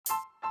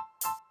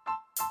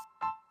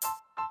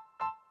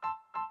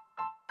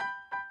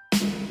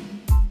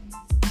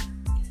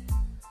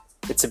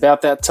It's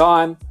about that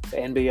time for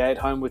NBA at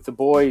Home with the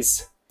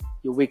Boys,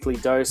 your weekly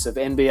dose of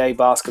NBA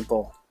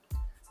basketball.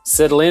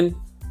 Settle in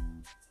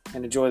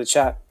and enjoy the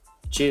chat.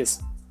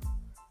 Cheers.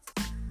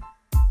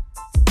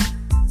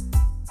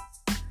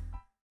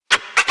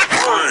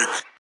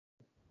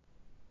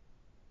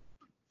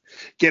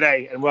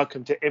 G'day and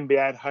welcome to NBA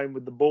at Home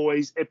with the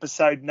Boys,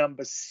 episode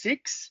number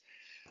 6.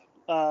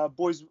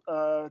 Boys,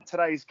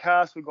 today's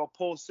cast, we've got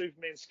Paul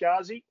Superman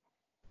Scarzy.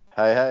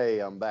 Hey,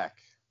 I'm back.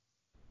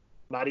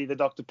 Marty the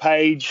Dr.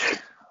 Page.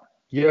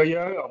 Yo,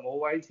 I'm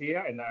always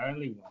here and the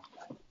only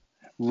one.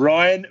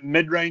 Ryan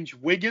Midrange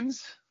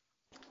Wiggins.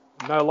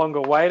 No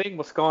longer waiting.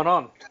 What's going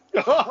on?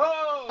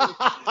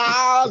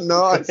 Oh,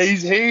 Nice.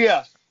 He's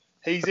here.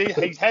 He's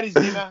had his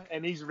dinner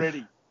and he's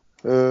ready.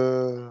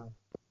 All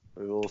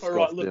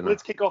right, look,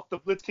 let's kick off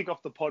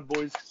the pod,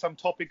 boys. Some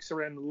topics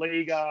around the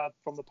league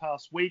from the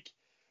past week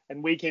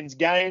and weekend's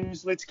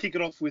games. Let's kick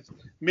it off with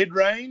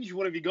mid-range.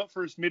 What have you got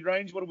for us,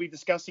 mid-range? What are we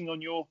discussing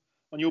on your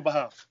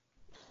behalf?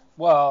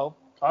 Well,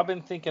 I've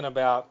been thinking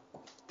about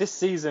this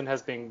season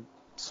has been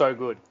so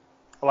good.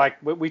 Like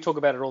we talk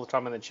about it all the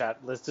time in the chat.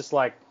 There's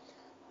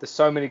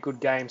so many good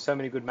games, so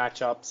many good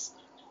matchups.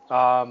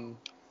 And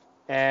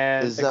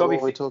is that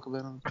what we talk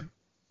about?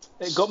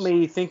 It got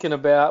me thinking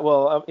about,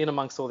 well, in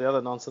amongst all the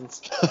other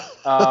nonsense,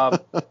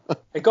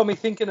 it got me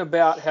thinking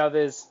about how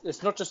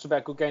it's not just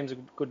about good games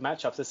and good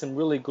matchups. There's some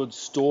really good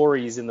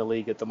stories in the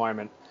league at the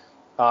moment.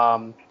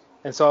 And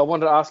so I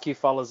wanted to ask you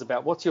fellas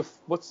about what's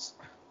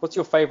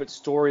your favorite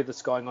story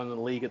that's going on in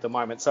the league at the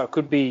moment. So it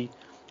could be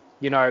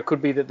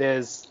that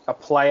there's a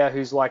player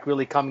who's like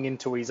really coming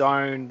into his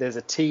own. There's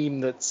a team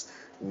that's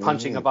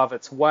punching above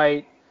its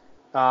weight.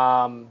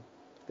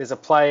 There's a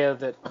player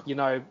that,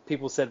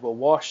 people said were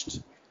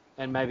washed.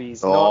 And maybe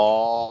he's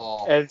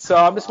not. And so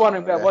I'm just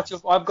wondering about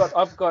I've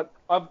got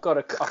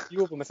a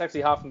few of them. It's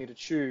actually hard for me to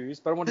choose,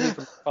 but I want to hear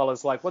from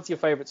fellas. Like, what's your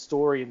favorite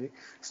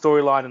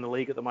storyline in the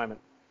league at the moment?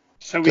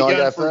 So are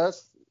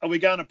we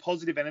going a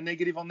positive and a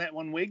negative on that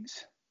one,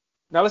 Wiggs?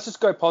 No, let's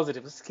just go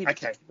positive. Let's keep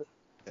okay.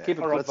 Keep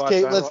it.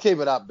 Let's keep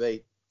it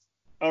upbeat.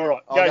 All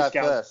right, I'll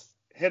go first.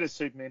 Head of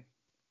Superman.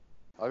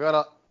 I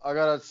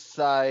gotta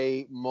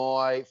say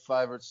my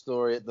favorite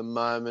story at the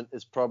moment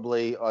is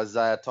probably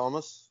Isaiah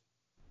Thomas.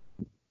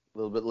 A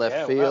little bit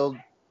left field.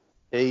 Wow.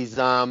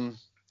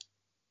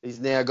 He's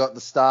now got the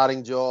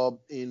starting job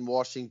in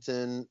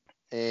Washington,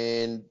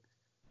 and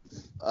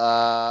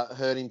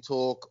heard him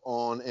talk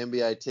on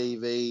NBA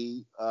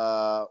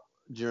TV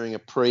during a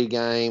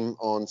pre-game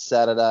on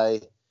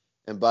Saturday,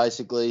 and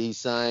basically he's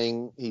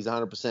saying he's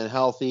 100%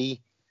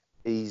 healthy.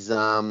 He's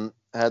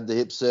had the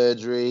hip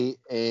surgery,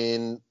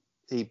 and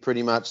he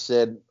pretty much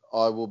said,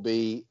 "I will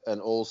be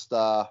an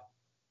all-star.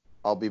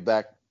 I'll be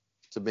back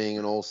to being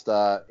an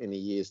all-star in a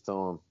year's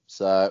time."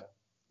 So,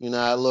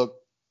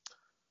 look,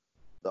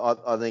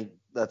 I think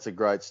that's a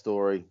great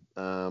story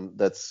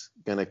that's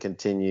going to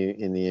continue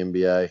in the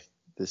NBA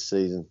this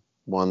season.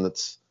 One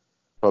that's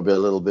probably a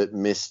little bit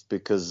missed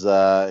because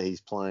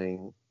he's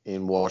playing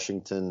in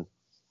Washington.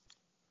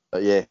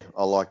 But, yeah,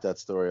 I like that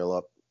story a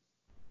lot.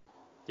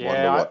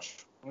 Yeah,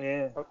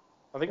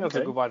 I think that's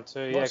a good one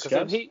too. Yeah, because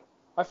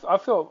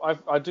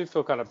I do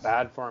feel kind of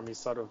bad for him. He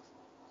sort of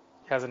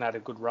hasn't had a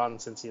good run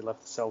since he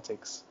left the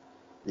Celtics.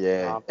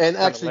 Yeah, and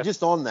actually,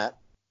 just on that,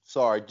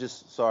 sorry,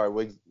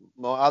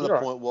 my other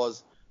point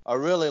was I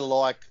really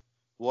like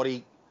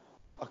I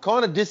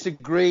kind of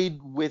disagreed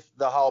with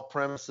the whole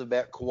premise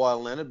about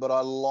Kawhi Leonard, but I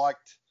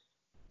liked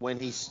when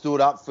he stood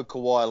up for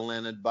Kawhi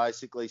Leonard,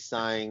 basically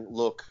saying,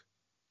 "Look,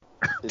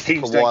 it's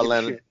Kawhi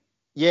Leonard."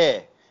 Yeah,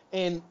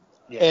 and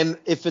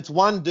if it's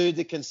one dude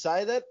that can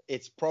say that,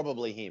 it's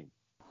probably him.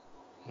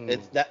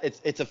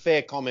 It's a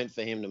fair comment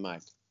for him to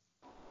make.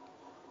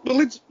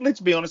 Well,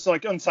 let's be honest.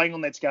 Like I'm saying on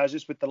that, Scars,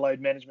 just with the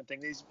load management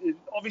thing, there's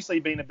obviously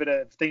been a bit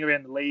of thing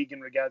around the league in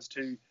regards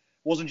to,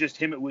 wasn't just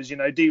him, it was,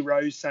 D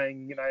Rose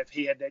saying, if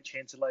he had that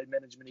chance of load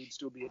management, he'd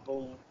still be a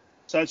Bull.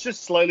 So it's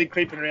just slowly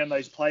creeping around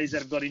those players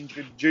that have got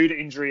injured due to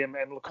injury and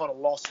kind of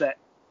lost that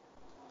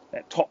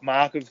top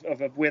mark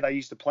of where they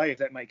used to play, if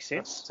that makes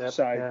sense.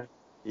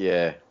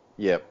 Yeah.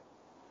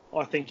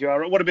 I think you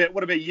are. What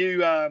about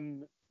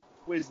you?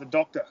 Where's the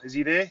doctor? Is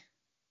he there?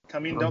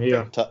 Come in,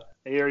 doctor.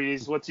 Here he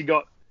is. What's he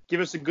got? Give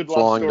us a good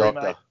love story,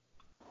 doctor. mate.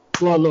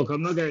 Well, look,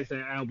 I'm not going to say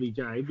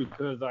LBJ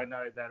because I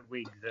know that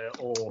Wiggs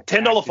or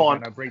 $10 fine.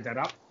 Going to bring that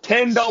up.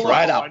 $10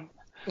 fine.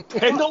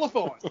 $10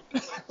 fine.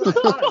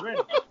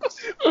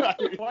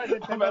 Why is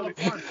it $10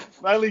 fine?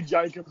 Mainly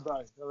Jacob,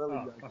 bro.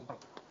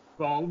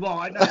 Well,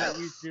 I know that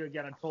you two are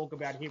going to talk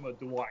about him or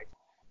Dwight,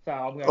 so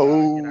I'm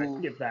going to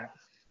skip that.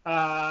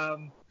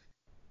 I'm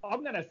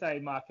going to say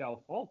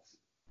Markelle Fultz.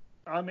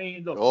 I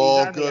mean, look.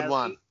 Good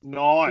one.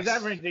 Nice. He's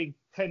averaging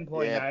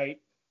 10.8. Yep.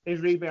 His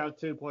rebound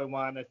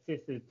 2.1,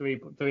 assists is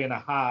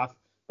 3.5.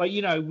 But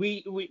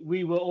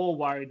we were all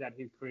worried that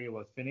his career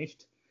was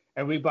finished,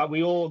 but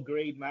we all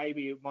agreed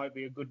maybe it might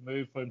be a good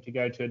move for him to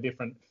go to a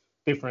different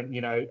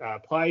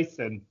place.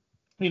 And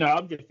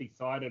I'm just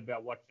excited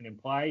about watching him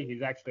play.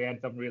 He's actually had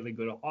some really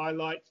good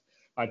highlights.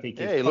 I think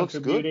he's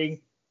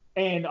contributing.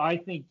 And I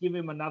think give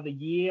him another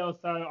year or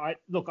so.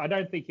 I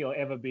don't think he'll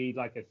ever be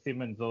like a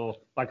Simmons or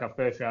like a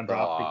first-round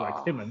draft pick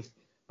like Simmons.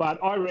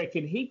 But I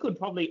reckon he could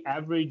probably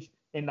average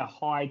in the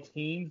high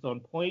teens on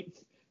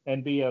points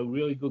and be a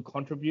really good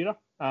contributor,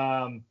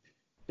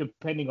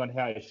 depending on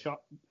how his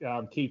shot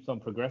keeps on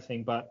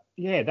progressing. But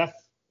yeah,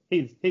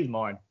 he's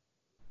mine.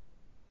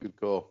 Good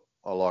call.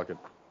 I like it.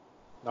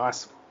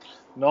 Nice.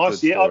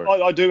 Good yeah,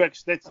 I do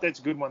actually. That's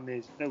a good one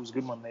there. That was a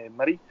good one there,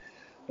 Matty,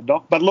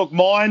 Doc. But look,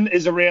 mine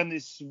is around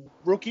this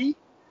rookie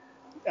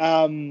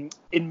in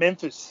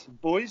Memphis,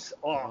 boys.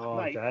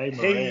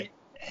 Mate,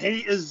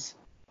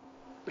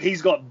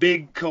 he's got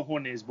big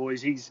cojones,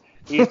 boys.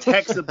 He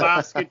attacks the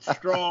basket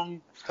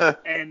strong,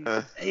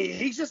 and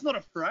he's just not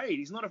afraid.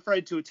 He's not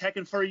afraid to attack.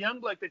 And for a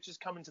young bloke that's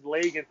just come into the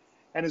league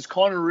and is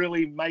kind of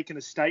really making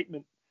a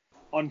statement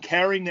on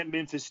carrying that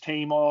Memphis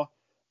team, I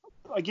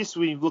guess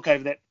when you look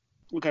over that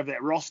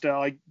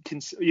roster,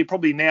 you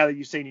probably, now that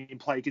you've seen him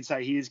play, you could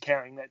say he is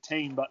carrying that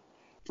team. But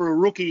for a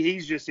rookie,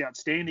 he's just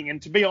outstanding.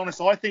 And to be honest,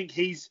 I think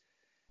he's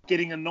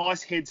getting a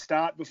nice head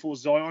start before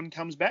Zion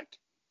comes back.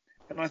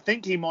 And I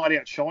think he might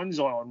outshine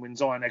Zion when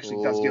Zion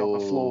actually does get on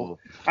the floor.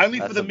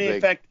 Only for the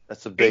mere fact.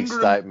 That's a big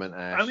statement,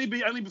 Ash. Only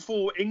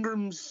before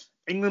Ingram's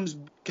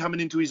coming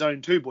into his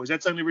own too, boys.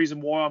 That's the only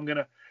reason why I'm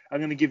gonna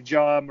give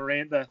Ja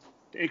Morant the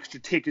extra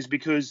tick, is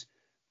because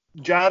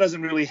Ja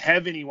doesn't really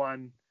have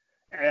anyone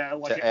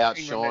like to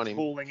outshine him.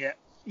 Falling out.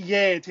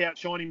 Yeah, to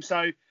outshine him.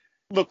 So,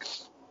 look,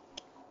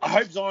 I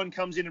hope Zion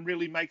comes in and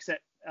really makes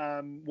that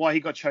why he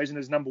got chosen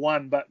as number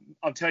one. But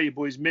I'll tell you,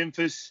 boys,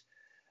 Memphis,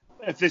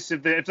 if this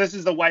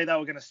is the way they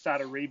were going to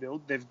start a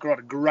rebuild, they've got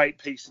a great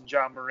piece in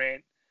Ja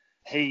Morant.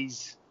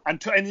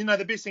 And you know,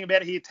 the best thing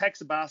about it, he attacks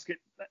the basket.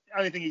 The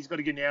only thing he's got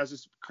to do now is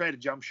just create a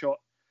jump shot,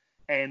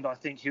 and I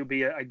think he'll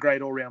be a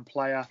great all-round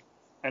player.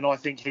 And I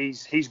think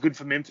he's good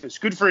for Memphis.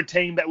 Good for a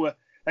team that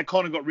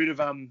kind of got rid of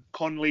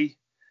Conley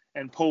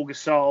and Paul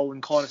Gasol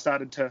and kind of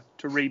started to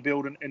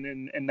rebuild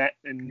and that.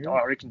 And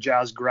I reckon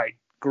Ja's great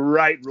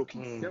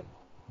rookie. Yep.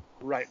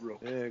 Great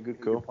rookie. Yeah, good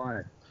call.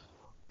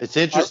 It's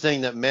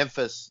interesting that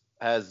Memphis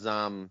has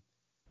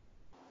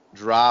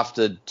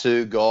drafted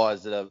two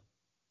guys that are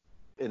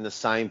in the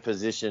same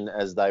position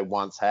as they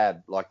once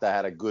had. Like, they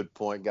had a good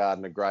point guard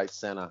and a great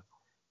center,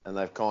 and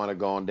they've kind of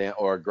gone down,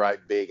 or a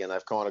great big, and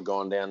they've kind of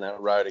gone down that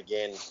road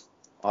again.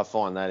 I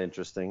find that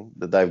interesting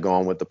that they've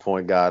gone with the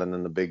point guard and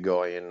then the big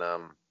guy in.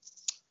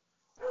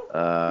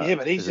 Yeah,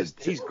 but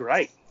he's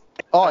great.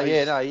 Oh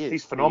yeah, no, he is.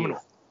 He's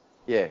phenomenal.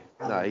 Yeah,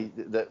 no,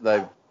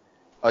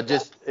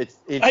 it's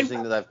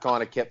interesting that they've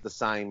kind of kept the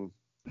same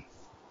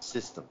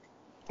system.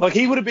 Like,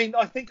 he would have been.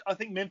 I think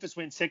Memphis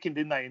went second,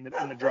 didn't they, in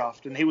the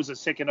draft, and he was a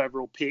second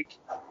overall pick.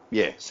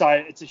 Yeah. So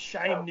it's a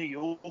shame New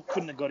York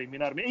couldn't have got him. You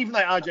know what I mean? Even though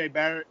RJ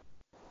Barrett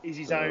is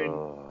his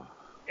own,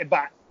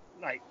 but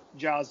like,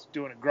 Ja's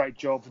doing a great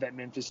job for that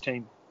Memphis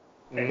team.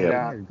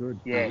 And, good.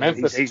 Yeah,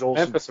 Memphis, he's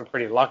awesome. Memphis were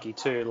pretty lucky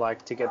too,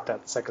 like, to get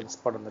that second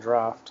spot in the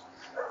draft.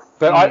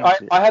 But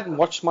I hadn't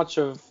watched much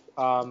of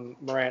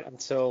Morant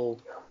until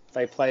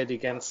they played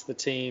against the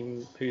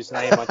team whose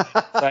name I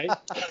can't say,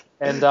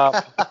 and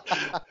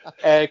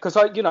because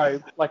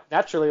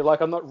naturally,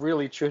 I'm not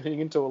really tuning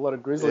into a lot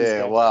of Grizzlies games.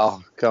 Yeah,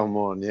 well, come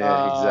on,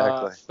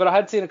 exactly. But I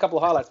had seen a couple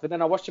of highlights, but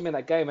then I watched him in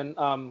that game,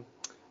 and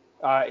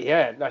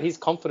his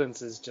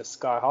confidence is just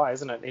sky high,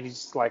 isn't it? And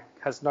he's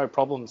has no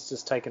problems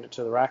just taking it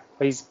to the rack.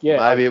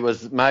 Maybe it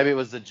was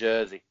the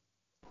jersey.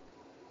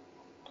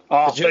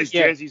 Oh, those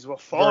jerseys were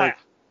fire.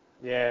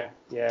 Yeah.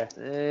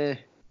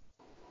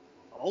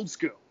 Old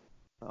school.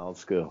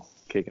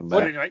 Kicking back.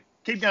 But anyway,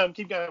 keep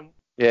going.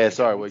 Yeah,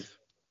 sorry, Weeks.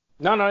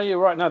 No, you're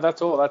right. No,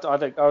 that's all. I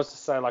think I was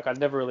just saying, I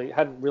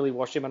hadn't really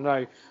watched him. I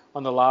know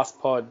on the last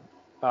pod,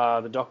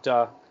 the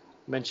doctor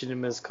mentioned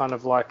him as kind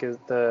of like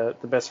the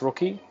best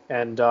rookie,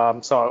 and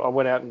so I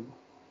went out and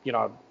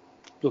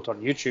looked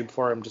on YouTube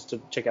for him just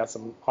to check out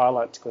some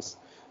highlights because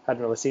I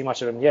hadn't really seen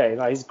much of him.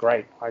 Yeah, he's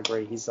great. I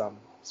agree. He's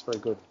very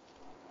good.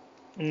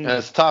 And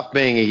it's tough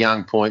being a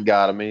young point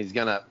guard. I mean, he's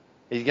gonna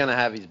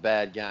have his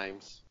bad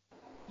games,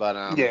 but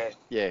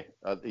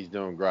he's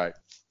doing great.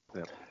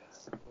 Yeah.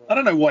 I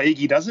don't know why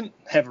Iggy doesn't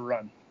have a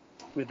run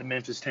with the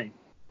Memphis team.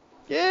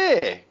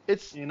 Yeah,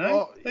 it's it's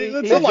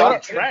not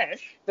like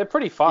trash. They're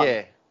pretty fun.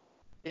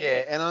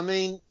 Yeah, and I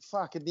mean,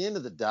 fuck. At the end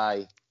of the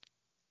day,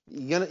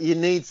 you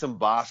need some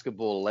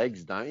basketball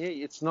legs, don't you?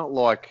 It's not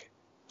like,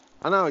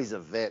 I know he's a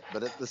vet,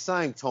 but at the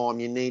same time,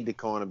 you need to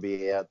kind of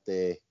be out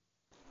there.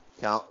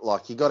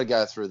 You got to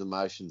go through the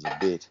motions a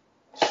bit,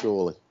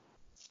 surely.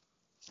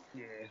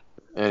 Yeah.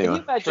 Anyway. Can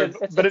you imagine?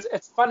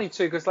 It's funny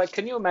too, because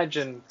can you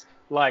imagine,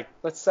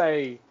 let's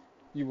say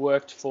you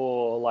worked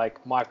for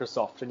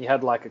Microsoft and you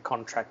had a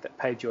contract that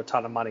paid you a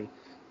ton of money,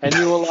 and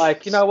you were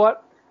like, you know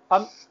what,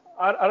 I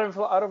don't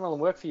want to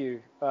work for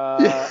you.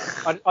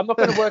 I'm not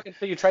going to work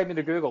until you trade me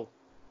to Google.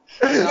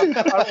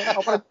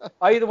 I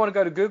either want to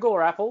go to Google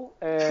or Apple,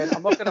 and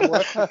I'm not going to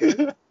work for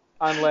you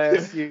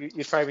unless you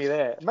trade me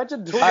there.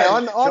 Imagine doing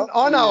that.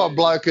 I know a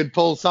bloke could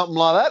pull something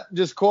like that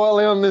just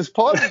quietly on this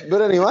pod,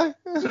 but anyway.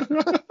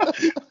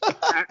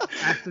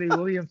 Ashley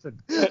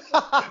Williamson.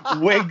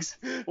 Wegs,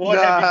 what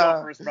have you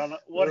got for us, brother?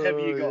 What have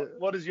you got? Yeah.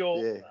 What is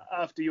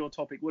after your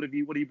topic? What are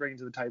you bringing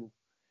to the table?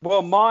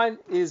 Well, mine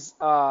is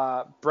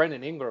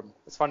Brendan Ingram.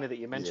 It's funny that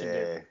you mentioned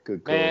him. Yeah,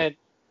 good call. Man,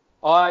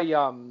 I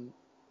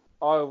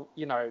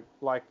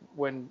like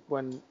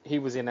when he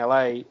was in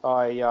LA,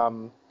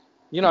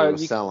 You were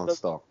selling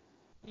stock.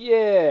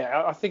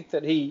 Yeah, I think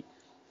that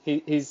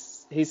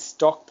his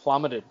stock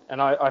plummeted,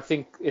 and I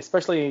think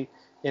especially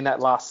in that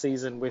last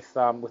season with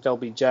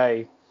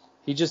LBJ,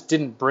 he just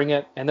didn't bring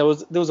it, and there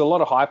was a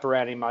lot of hype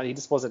around him. He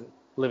just wasn't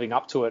living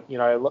up to it.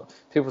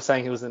 People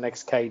saying he was the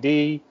next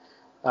KD.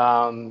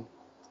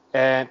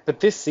 But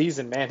this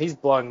season, man, he's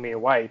blowing me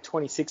away.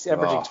 26,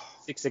 averaging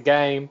 26 a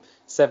game,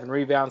 7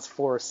 rebounds,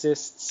 4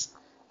 assists.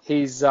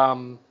 He's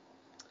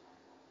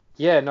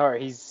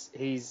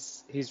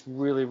he's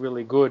really,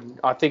 really good.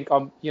 I think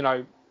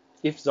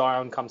if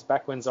Zion comes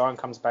back, when Zion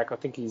comes back, I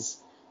think he's,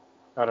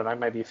 I don't know,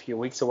 maybe a few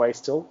weeks away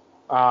still.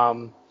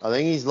 I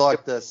think he's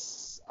like the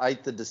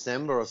 8th of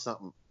December or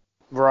something.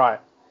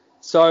 Right.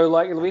 So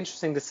it'll be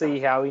interesting to see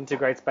how he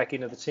integrates back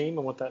into the team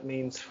and what that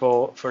means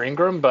for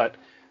Ingram, but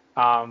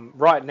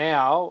right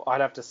now,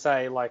 I'd have to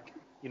say,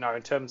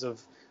 in terms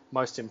of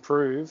most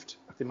improved,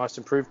 the most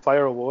improved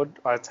player award,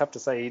 I'd have to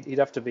say he'd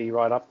have to be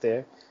right up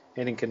there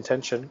and in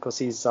contention because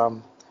he's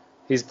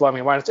blowing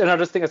me away. And I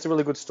just think it's a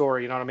really good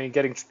story. You know what I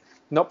mean?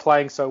 Not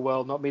playing so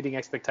well, not meeting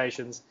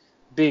expectations,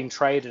 being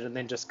traded, and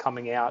then just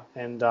coming out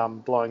and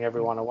blowing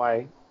everyone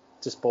away,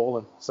 just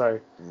balling. So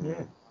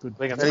yeah, good. I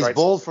think it's and a he's great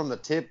balled from the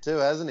tip too,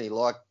 hasn't he?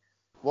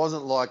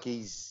 Wasn't like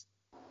he's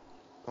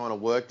kind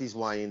of worked his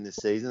way in this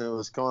season. It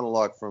was kind of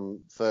like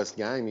from first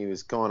game, he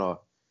was kind of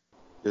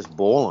just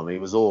balling. He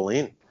was all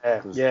in.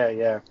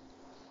 Yeah.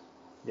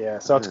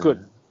 So it's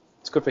good.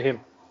 It's good for him.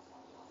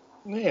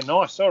 Yeah,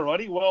 nice.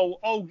 Alrighty. Well,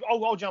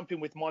 I'll jump in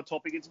with my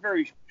topic. It's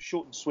very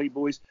short and sweet,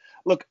 boys.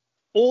 Look,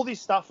 all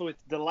this stuff with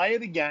delay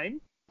of the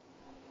game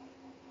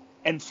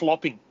and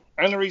flopping.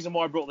 Only reason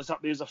why I brought this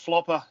up, there's a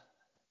flopper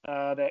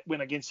that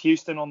went against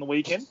Houston on the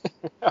weekend.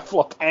 A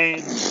flop.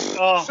 And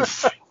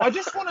I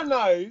just want to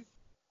know,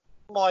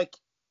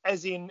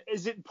 as in,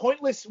 is it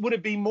pointless? Would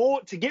it be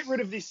more to get rid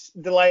of this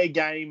delay of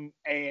game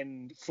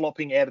and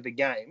flopping out of the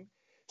game?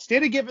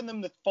 Instead of giving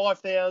them the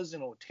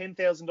 $5,000 or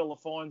 $10,000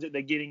 fines that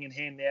they're getting in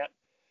hand out,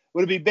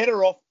 would it be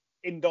better off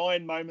in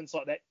dying moments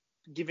like that,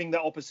 giving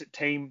the opposite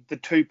team the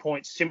 2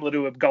 points similar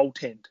to a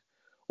goaltend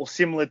or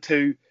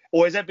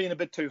has that been a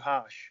bit too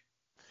harsh?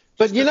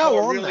 But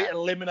really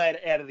eliminate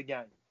it out of the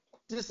game.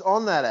 Just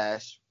on that,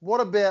 Ash,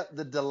 what about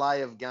the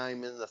delay of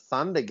game in the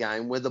Thunder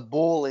game where the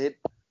ball hit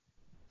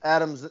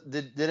Adams?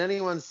 Did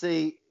anyone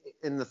see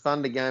in the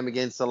Thunder game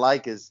against the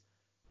Lakers,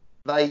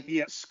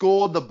 they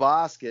scored the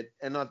basket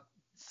and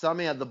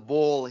somehow the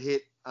ball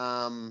hit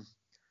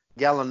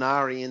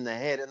Gallinari in the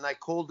head and they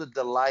called a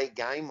delay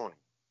game on him.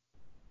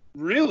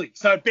 Really?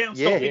 So it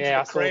bounced off into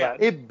the crowd.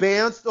 It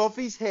bounced off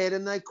his head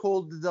and they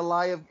called the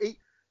delay of there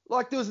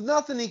was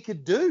nothing he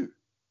could do.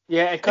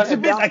 Yeah, it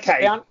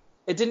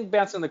didn't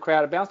bounce in the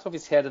crowd. It bounced off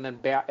his head and then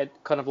it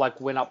kind of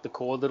went up the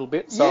court a little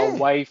bit, so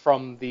away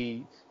from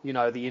the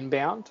the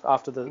inbound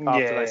after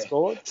they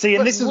scored. See,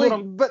 and this is what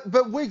I'm.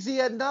 But Wiggs, he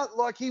had not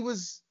he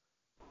was.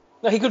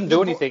 No, he couldn't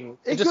do anything.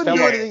 He couldn't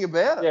do anything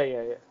about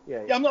it.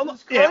 Yeah.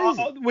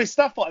 With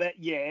stuff like that,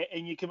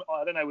 and you can.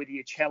 I don't know whether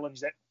you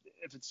challenge that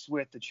if it's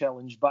worth the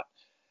challenge, but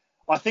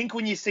I think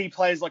when you see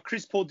players like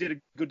Chris Paul did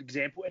a good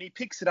example, and he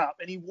picks it up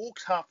and he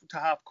walks half to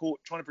half court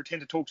trying to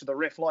pretend to talk to the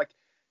ref,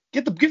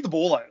 give the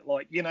ball out,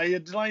 you're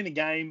delaying the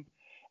game,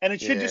 and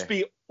it should just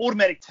be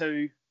automatic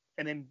 2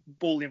 and then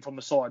ball in from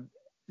the side,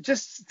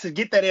 just to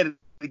get that out of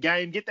the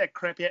game, get that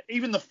crap out.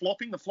 Even the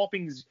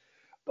flopping's,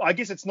 I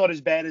guess it's not as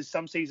bad as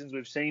some seasons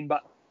we've seen,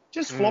 but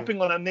just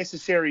flopping on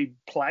unnecessary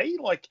play,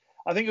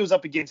 I think it was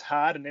up against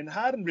Harden, and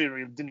Harden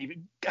really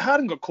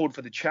Harden got called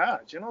for the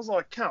charge, and I was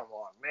like, come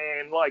on,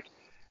 man,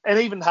 and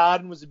even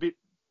Harden was a bit,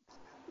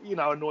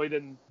 annoyed,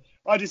 and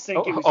I just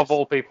think it was of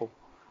all people.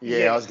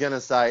 Yeah, I was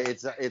gonna say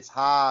it's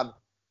hard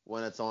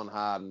when it's on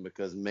Harden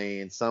because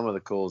some of the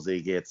calls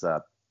he gets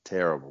are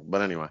terrible.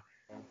 But anyway.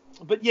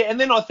 But yeah, and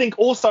then I think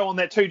also on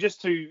that too,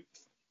 just to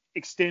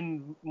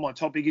extend my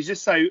topic, is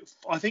just so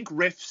I think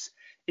refs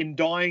in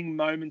dying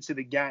moments of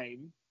the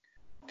game,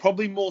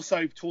 probably more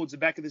so towards the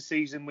back of the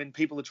season when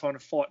people are trying to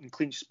fight and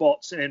clinch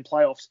spots and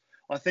playoffs,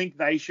 I think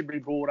they should be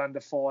brought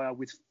under fire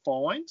with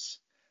fines.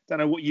 Don't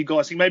know what you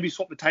guys think. Maybe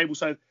swap the table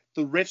so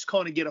the refs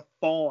kind of get a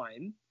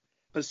fine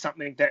for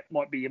something that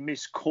might be a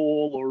missed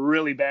call or a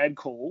really bad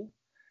call,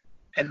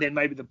 and then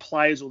maybe the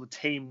players or the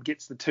team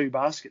gets the 2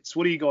 baskets.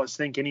 What do you guys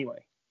think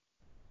anyway?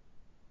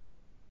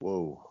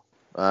 Whoa.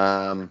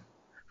 I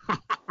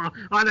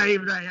don't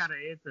even know how to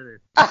answer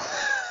this.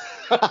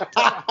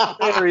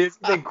 There he is.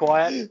 He's been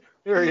quiet.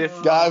 There he is.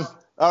 Go.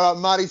 All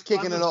right, Muddy's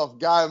kicking it off.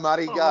 Go,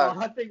 Muddy, go.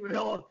 I think we're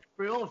all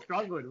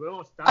struggling. We're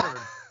all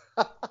stuttering.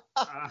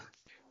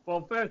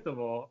 Well, first of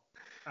all,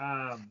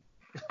 I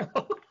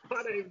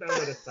don't even know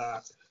where to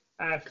start.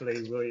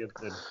 Ashley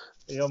Williamson,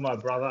 you're my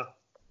brother.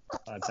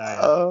 I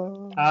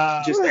tell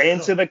you. Just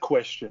answer the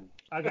question.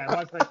 Okay,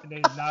 my question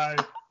is no.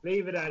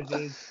 Leave it as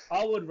is.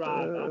 I would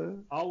rather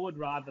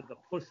the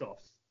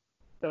push-offs.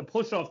 The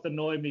push-offs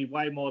annoy me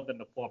way more than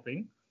the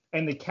flopping,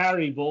 and the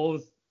carry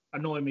balls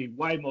annoy me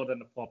way more than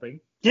the flopping.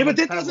 Yeah, and but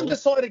that doesn't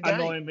decide a game.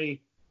 Annoy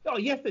me. Oh,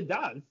 yes, it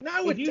does.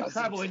 No, if it you doesn't.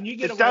 travel and you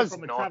get It away does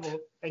from a not. travel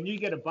and you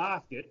get a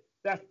basket,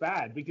 that's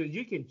bad because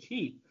you can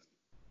cheat.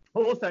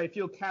 Also, if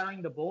you're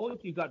carrying the ball,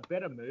 if you've got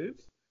better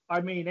moves,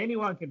 I mean,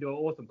 anyone can do an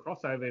awesome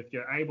crossover if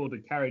you're able to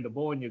carry the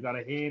ball and you've got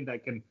a hand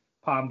that can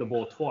palm the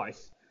ball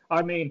twice.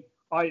 I mean,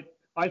 I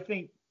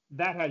think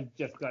that has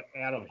just got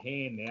out of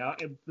hand now.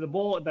 If the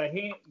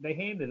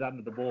hand is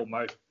under the ball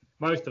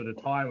most of the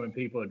time when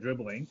people are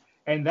dribbling,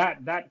 and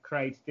that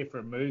creates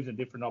different moves and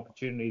different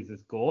opportunities to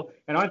score.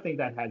 And I think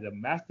that has a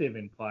massive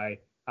play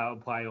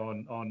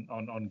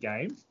on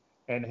games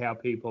and how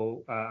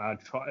people are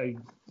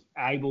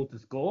able to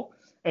score.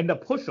 And the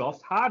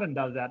push-offs, Harden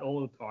does that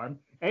all the time.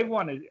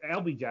 Everyone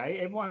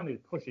is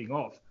pushing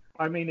off.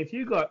 I mean, if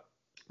you got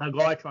a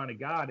guy trying to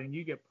guard and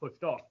you get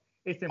pushed off,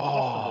 it's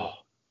impossible.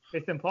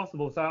 It's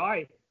impossible. So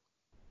I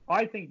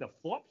think the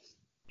flops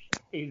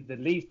is the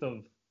least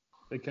of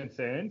the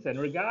concerns. And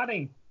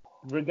regarding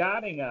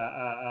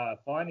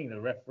finding the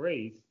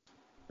referees,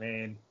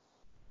 man,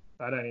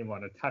 I don't even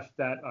want to touch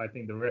that. I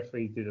think the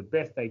referees do the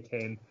best they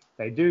can.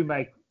 They do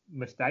make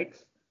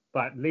mistakes,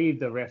 but leave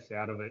the refs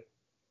out of it.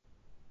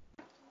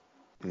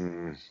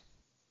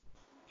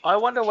 I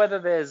wonder whether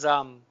there's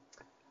are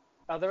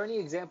there any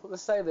examples?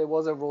 Let's say there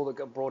was a rule that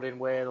got brought in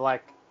where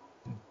like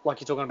you're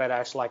talking about,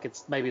 Ash, like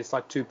it's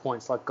like 2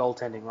 points, like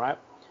goaltending, right?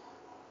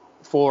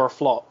 For a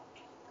flop.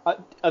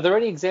 Are there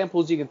any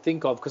examples you can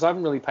think of? Because I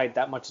haven't really paid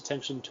that much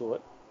attention to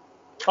it.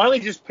 I only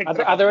just picked.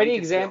 Are there any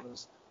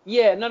examples?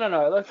 Yeah, no.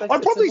 I'd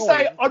probably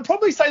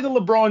say the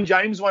LeBron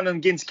James one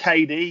against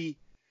KD.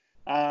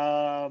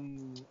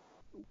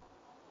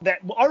 That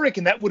I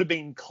reckon that would have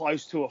been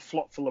close to a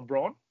flop for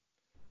LeBron,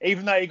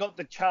 even though he got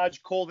the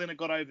charge call, then it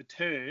got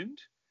overturned.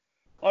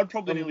 I'd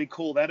probably nearly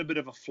call that a bit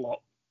of a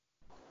flop.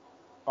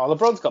 Oh,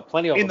 LeBron's got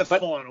plenty of in them. the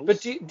finals. But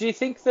do you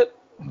think that?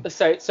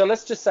 So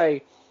let's just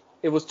say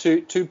it was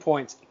 2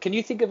 points. Can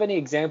you think of any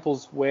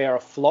examples where a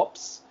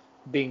flop's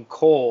being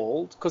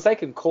called? Because they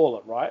can call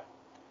it, right?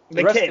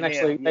 They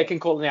can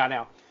call it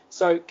now.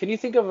 So can you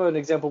think of an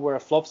example where a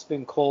flop's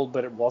been called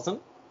but it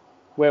wasn't?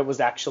 Where it was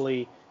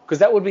actually... Because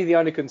that would be the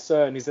only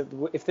concern, is that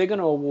if they're going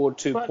to award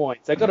 2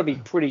 points, they've got to be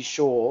pretty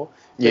sure.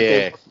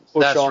 That's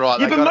right.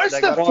 Yeah, but most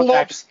of the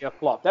flops... A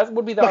flop. That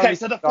would be the only... Okay,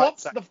 so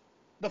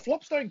the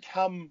flops don't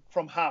come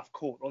from half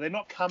court, or they're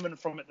not coming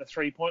from at the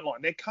 3-point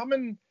line. They're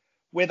coming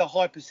where the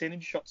high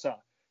percentage shots are.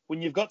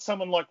 When you've got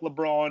someone like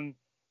LeBron,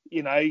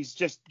 he's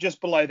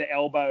just below the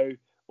elbow,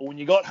 or when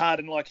you got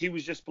Harden, like he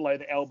was just below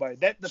the elbow.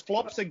 The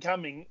flops are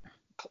coming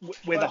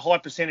where the high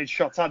percentage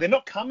shots are. They're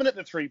not coming at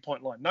the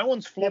 3-point line. No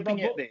one's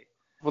flopping out there.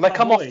 Well, they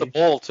come off the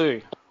ball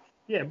too.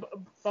 Yeah,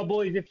 but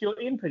boys, if you're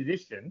in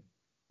position,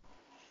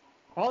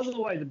 I was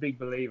always a big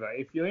believer.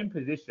 If you're in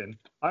position,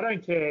 I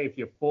don't care if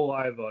you fall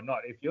over or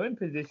not. If you're in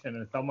position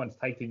and someone's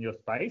taking your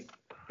space,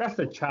 that's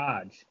a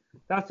charge.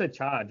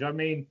 I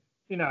mean,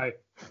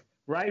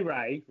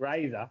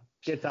 Razor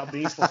gets up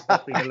here for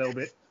flopping a little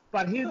bit,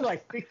 but he's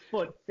like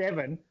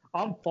 6'7".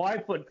 I'm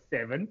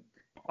 5'7".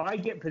 I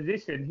get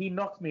position, he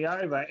knocks me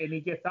over, and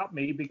he gets up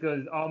me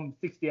because I'm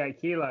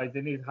 68 kilos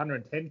and he's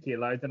 110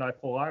 kilos, and I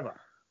fall over.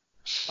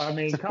 I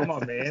mean, come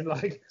on, man.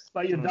 Like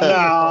you're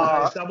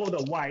double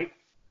the weight.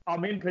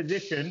 I'm in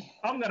position.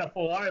 I'm gonna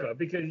fall over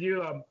because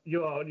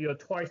you're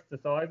twice the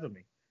size of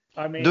me.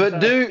 I mean,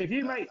 if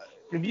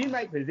you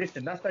make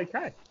position, that's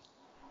okay.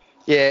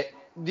 Yeah.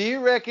 Do you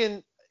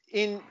reckon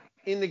in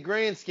the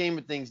grand scheme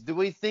of things, do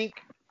we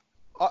think?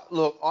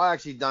 Look, I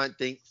actually don't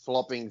think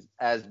flopping's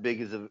as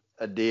big as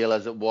a deal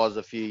as it was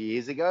a few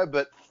years ago,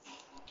 but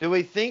do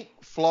we think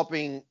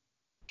flopping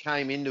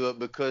came into it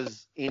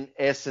because, in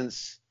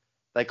essence,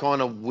 they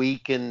kind of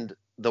weakened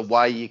the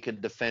way you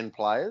could defend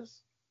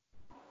players?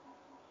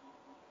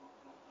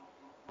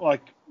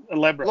 Like,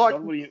 elaborate.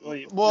 What do you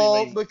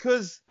mean?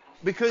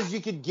 because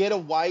you could get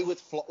away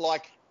with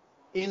like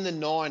in the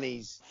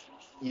 90s,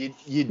 you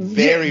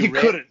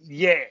couldn't.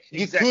 Yeah,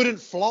 you couldn't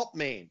flop,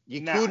 man.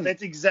 You couldn't.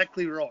 That's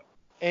exactly right.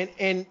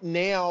 And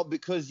now,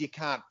 because you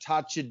can't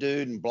touch a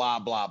dude and blah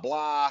blah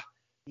blah,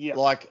 yeah,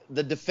 like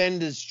the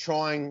defender's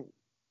trying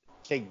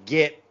to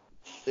get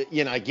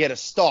a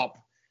stop,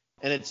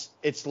 and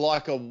it's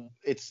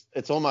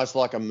almost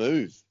like a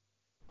move.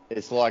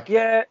 It's like,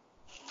 yeah,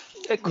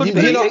 it could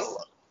be.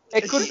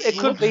 It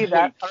could be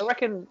that. I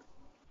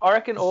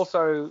reckon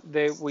also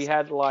we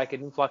had like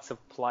an influx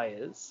of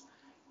players,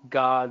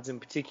 guards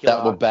in particular,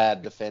 that were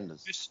bad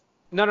defenders.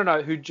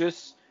 No, who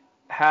just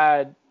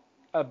had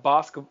a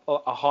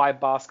high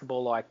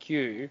basketball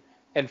IQ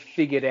and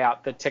figured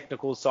out the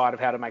technical side of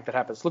how to make that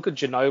happen. So look at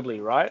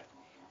Ginobili, right?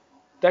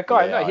 That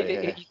guy,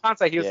 you can't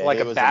say he was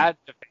a bad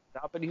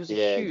defender, but he was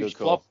a huge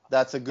flopper.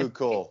 That's a good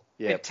call.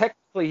 Yeah.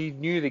 Technically, he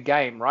knew the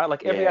game, right?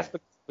 Like every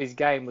aspect of his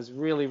game was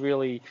really,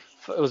 really.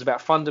 It was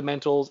about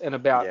fundamentals and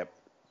about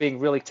being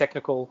really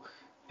technical.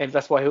 and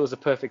that's why he was a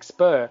perfect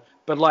Spur.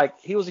 But like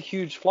he was a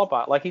huge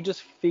flopper. Like he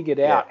just figured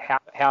out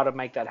how to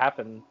make that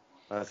happen.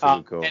 That's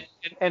a good call.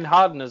 And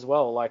Harden as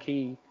well. Like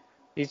he's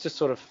just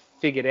sort of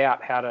figured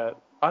out how to.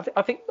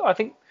 I think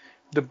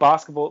the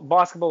basketball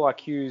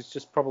IQ's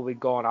just probably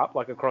gone up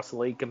like across the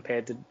league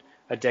compared to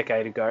a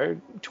decade ago,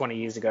 20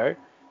 years ago,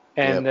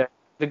 and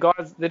the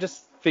guys they're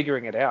just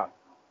figuring it out.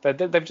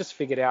 They've just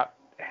figured out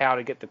how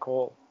to get the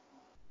call.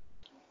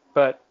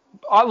 But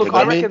I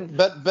reckon.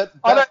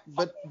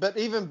 But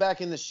even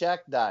back in the Shaq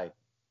day,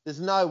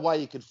 there's no way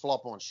you could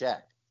flop on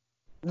Shaq.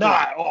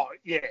 No,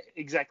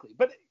 exactly.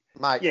 But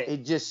mate,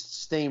 he'd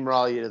just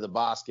steamroll you to the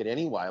basket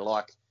anyway.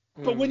 Like,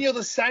 but when you're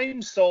the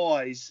same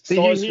size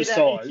for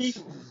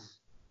size.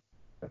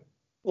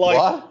 Like,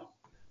 what?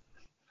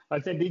 I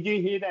said, did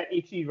you hear that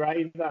itchy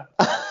razor?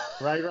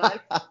 Ray?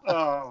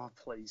 Oh,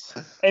 please.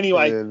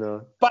 Anyway,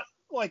 but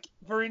like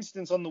for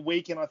instance, on the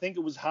weekend, I think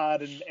it was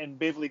Harden and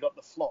Beverly got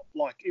the flop.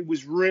 Like it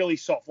was really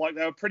soft. Like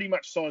they were pretty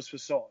much size for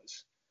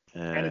size,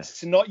 and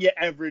it's not your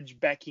average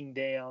backing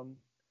down.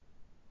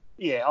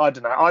 Yeah, I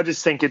don't know. I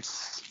just think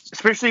it's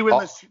especially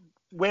when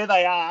where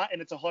they are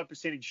and it's a high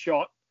percentage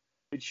shot.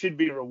 It should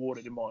be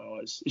rewarded in my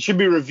eyes. It should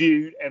be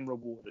reviewed and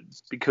rewarded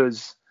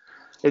because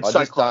it's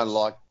so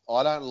close.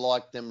 I don't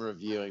like them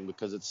reviewing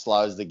because it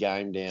slows the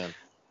game down.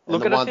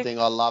 And the one thing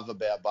I love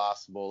about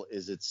basketball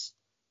is it's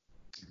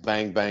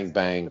bang, bang,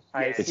 bang.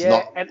 It's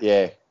not.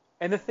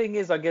 And the thing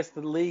is, I guess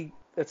the league.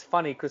 It's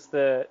funny because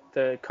the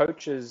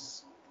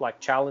coaches like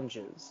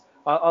challenges.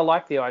 I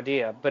like the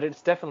idea, but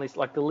it's definitely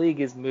like the league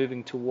is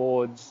moving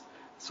towards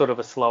sort of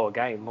a slower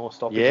game, more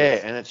stoppages.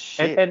 Yeah, and it's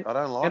shit. And I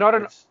don't like it.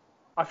 And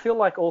I feel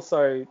like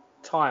also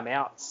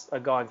timeouts are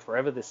going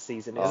forever this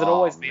season. Has it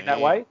always been that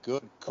way?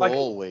 Good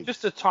call, like,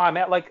 just a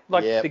timeout. Like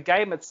the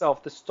game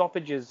itself, the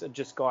stoppages are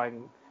just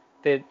going.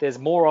 There's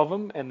more of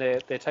them, and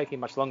they're taking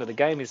much longer. The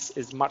game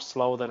is much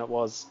slower than it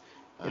was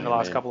in the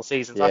last couple of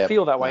seasons. I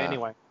feel that way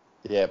anyway.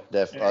 Yeah,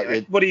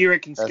 definitely. What do you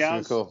reckon, Scars?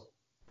 That's really cool.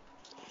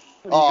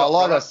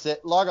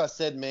 Like I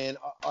said, man,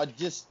 I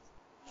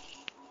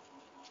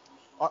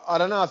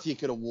don't know if you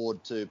could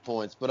award 2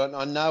 points, but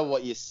I know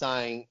what you're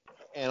saying,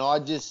 and I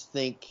just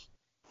think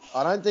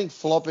I don't think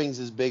flopping's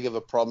as big of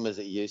a problem as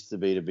it used to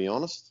be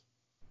honest.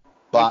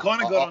 But they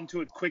kind of got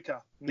onto it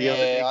quicker now that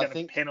they're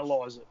going to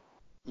penalise it.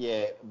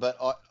 Yeah, but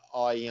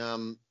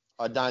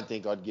I don't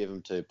think I'd give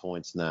them 2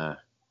 points. Nah.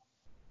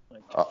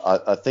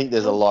 Okay. I think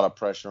there's a lot of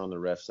pressure on the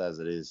refs as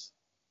it is.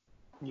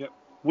 Yep.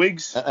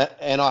 Wiggs.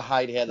 And I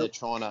hate how they're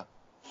trying to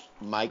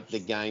make the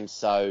game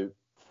so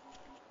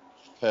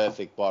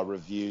perfect by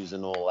reviews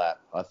and all that.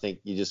 I think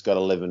you just got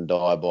to live and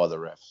die by the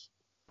refs.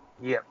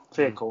 Yep.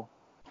 Fair call.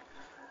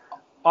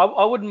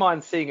 I wouldn't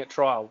mind seeing it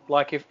trial.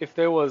 Like if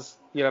there was,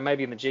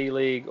 maybe in the G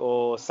League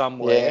or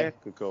somewhere. Yeah,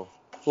 good call.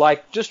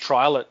 Like just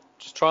trial it.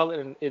 Just trial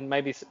it in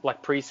maybe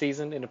like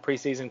preseason, in a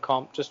preseason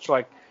comp. Just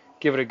like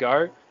give it a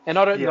go. And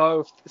I don't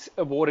know if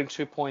awarding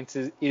 2 points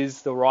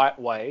is the right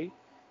way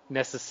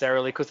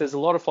necessarily, because there's a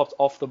lot of flops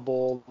off the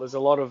ball. There's a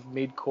lot of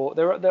mid-court.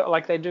 They're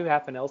like they do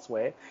happen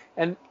elsewhere.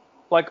 And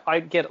like I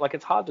get it. Like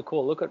it's hard to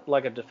call. Look at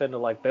like a defender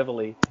like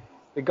Beverly.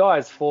 The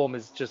guy's form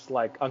is just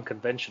like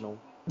unconventional.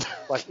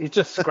 Like he's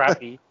just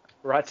scrappy,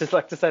 right? Just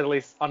like to say the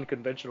least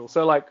unconventional.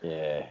 So like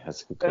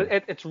that's a good call.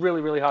 It's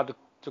really really hard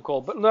to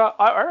call. But no,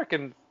 I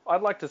reckon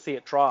I'd like to see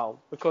it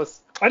trial because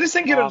I just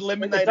think it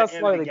eliminates. It does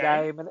slow the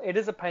game, and it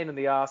is a pain in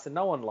the ass, and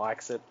no one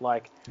likes it.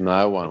 Like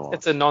no one likes.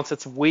 It's a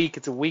nonsense.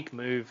 It's a weak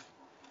move.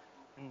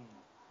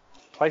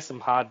 Play some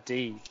hard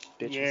D,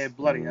 bitches. Yeah,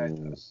 bloody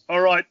hell.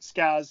 All right,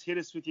 Scars, hit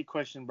us with your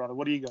question, brother.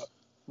 What do you got?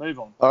 Move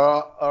on.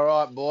 All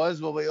right,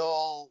 boys.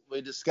 Well,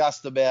 we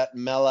discussed about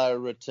Melo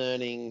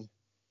returning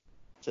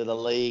to the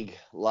league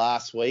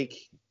last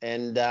week,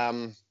 and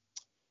then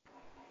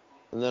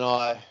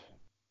I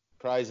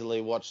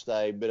crazily watched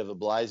a bit of a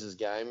Blazers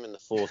game in the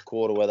fourth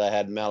quarter where they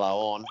had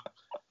Melo on,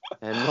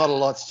 and not a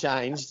lot's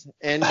changed.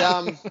 And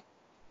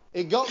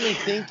it got me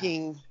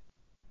thinking,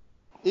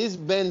 is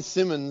Ben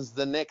Simmons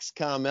the next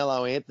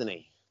Carmelo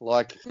Anthony?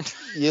 Like,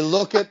 you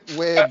look at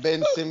where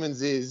Ben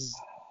Simmons is,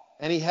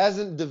 and he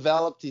hasn't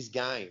developed his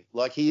game.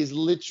 Like, he is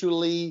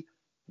literally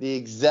the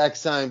exact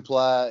same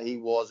player he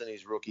was in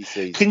his rookie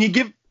season. Can you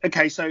give...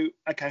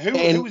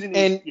 who was in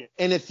his...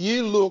 And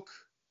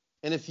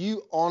if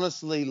you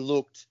honestly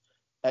looked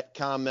at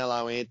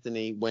Carmelo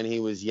Anthony when he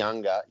was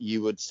younger,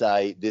 you would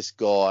say this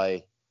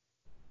guy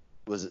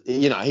was...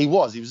 he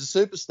was a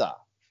superstar.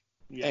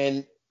 Yeah.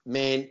 And,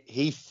 man,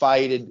 he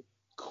faded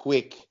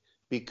quick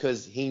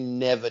because he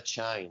never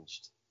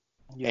changed.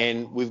 Yeah.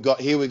 And we've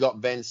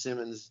got Ben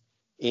Simmons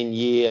in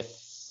year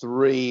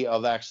 3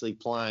 of actually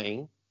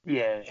playing.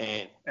 Yeah.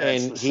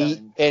 And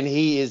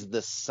he is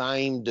the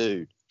same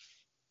dude.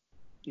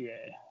 Yeah.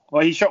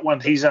 Well, he shot one.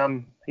 He's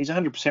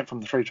 100%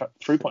 from the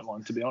three-point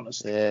line, to be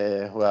honest.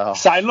 Yeah. Well.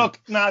 So look,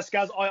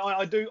 Scars,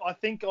 I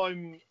think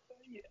I'm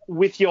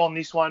with you on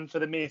this one for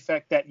the mere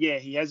fact that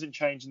he hasn't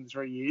changed in the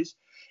 3 years,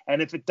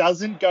 and if it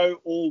doesn't go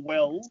all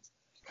well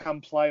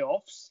come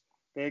playoffs,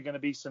 there are going to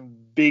be some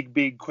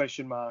big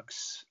question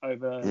marks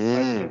over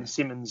Ben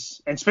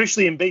Simmons, and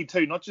especially Embiid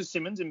too, not just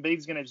Simmons.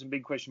 Embiid's going to have some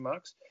big question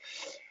marks.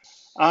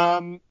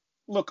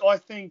 Look, I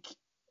think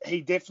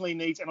he definitely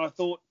needs, and I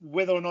thought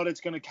whether or not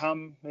it's going to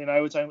come,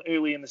 it's only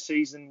early in the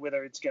season,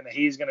 whether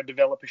he's going to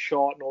develop a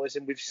shot and all this,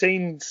 and we've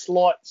seen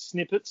slight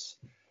snippets,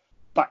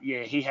 but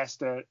yeah, he has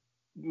to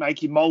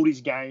mold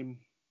his game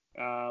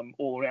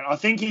all around. I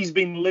think he's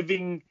been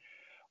living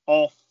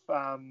off,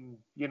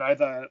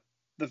 the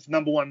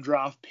number one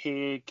draft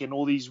pick and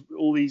all these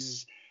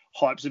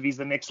hypes of he's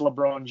the next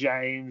LeBron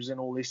James and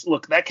all this.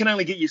 Look, that can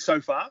only get you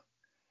so far.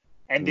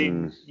 And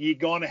then you're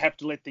going to have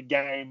to let the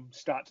game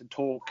start to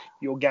talk,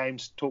 your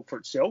games talk for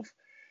itself.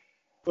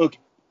 Look,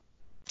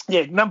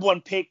 yeah, number one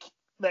pick,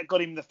 that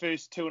got him the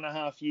first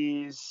 2.5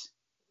 years.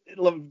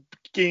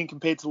 Getting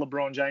compared to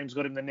LeBron James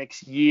got him the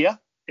next year.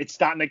 It's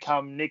starting to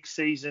come next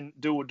season,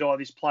 do or die,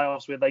 this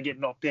playoffs where they get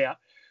knocked out,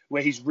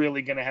 where he's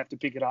really going to have to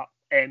pick it up.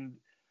 And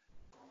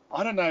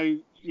I don't know,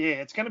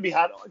 yeah, it's going to be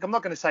hard. I'm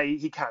not going to say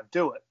he can't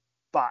do it,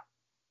 but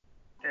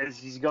as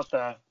he's got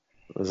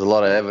There's a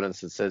lot of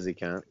evidence that says he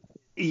can't.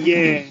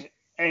 Yeah,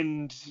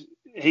 and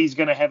he's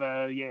going to have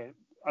I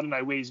don't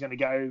know where he's going to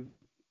go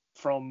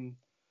from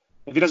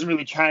if he doesn't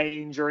really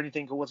change or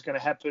anything, or what's going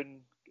to happen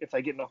if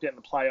they get knocked out in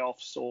the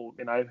playoffs, or,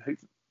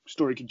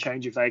 story can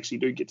change if they actually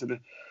do get to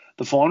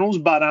the finals.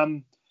 But,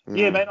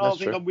 yeah, man, I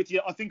think I'm with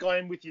you. I think I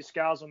am with you,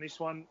 Scars, on this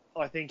one.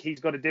 I think he's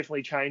got to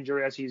definitely change,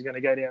 or else he's going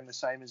to go down the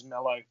same as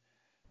Melo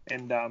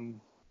and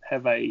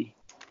have a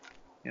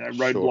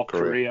roadblock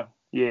career.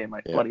 Yeah,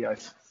 mate. Yeah. Bloody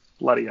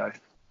oath.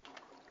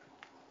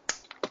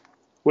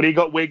 What do you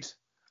got, Wiggs?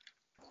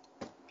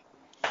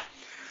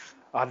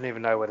 I don't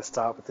even know where to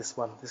start with this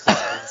one. This is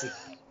crazy.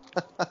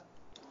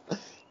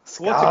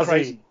 What's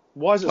crazy?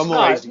 Why is it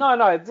crazy? No,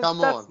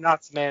 that's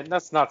nuts, man.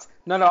 That's nuts.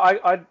 No,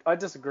 I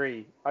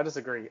disagree.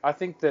 I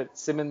think that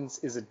Simmons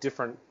is a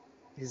different.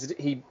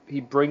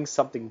 He brings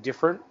something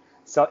different.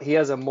 So he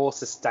has a more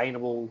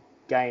sustainable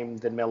game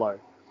than Melo.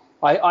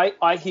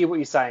 I hear what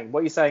you're saying.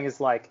 What you're saying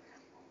is like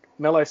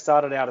Melo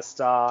started out a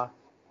star,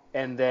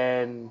 and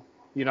then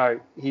he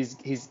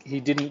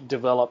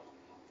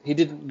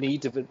didn't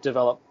need to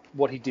develop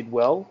what he did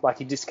well. Like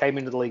he just came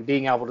into the league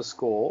being able to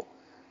score,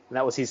 and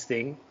that was his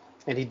thing.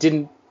 And he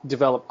didn't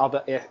develop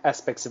other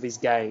aspects of his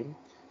game,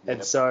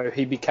 and so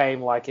he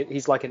became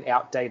he's like an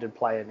outdated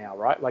player now,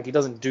 right? Like he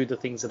doesn't do the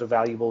things that are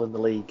valuable in the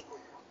league.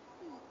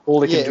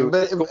 All he can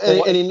do,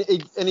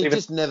 he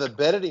just never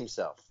bettered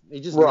himself. He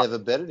just never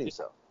bettered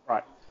himself.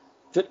 Right.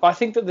 I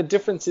think that the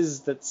difference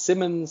is that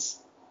Simmons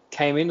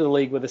came into the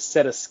league with a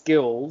set of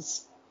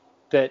skills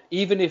that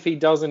even if he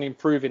doesn't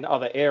improve in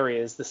other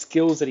areas, the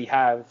skills that he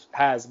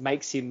has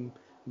makes him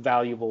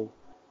valuable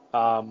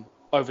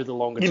over the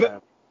longer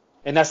term.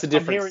 And that's the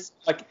difference.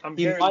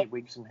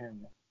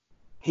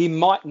 He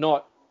might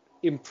not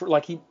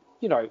improve.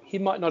 He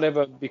might not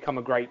ever become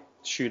a great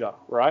shooter,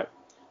 right?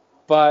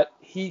 But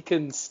he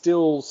can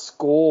still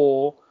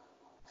score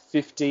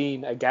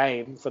 15 a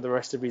game for the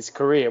rest of his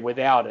career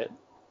without it.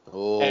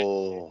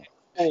 Oh.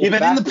 But in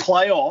the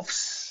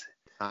playoffs,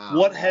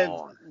 what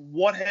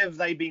have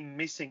they been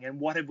missing, and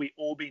what have we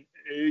all been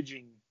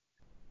urging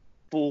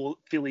for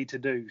Philly to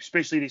do,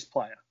 especially this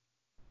player?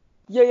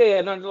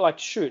 Yeah. No,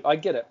 shoot, I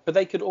get it. But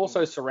they could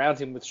also surround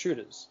him with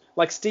shooters.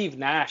 Like Steve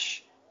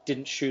Nash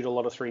didn't shoot a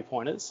lot of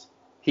three-pointers.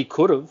 He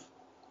could have,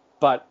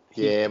 but...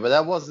 but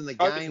that wasn't the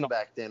game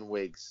back then,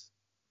 Wiggs.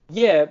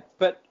 Yeah,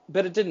 but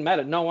it didn't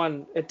matter. No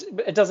one...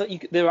 It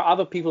doesn't... There are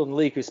other people in the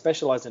league who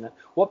specialize in it.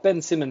 What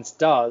Ben Simmons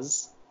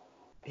does,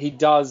 he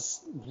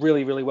does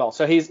really, really well.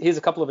 So here's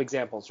a couple of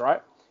examples,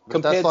 right?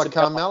 But that's like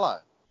Carmelo.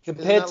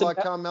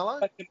 Carmelo?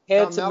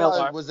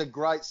 Carmelo was a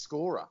great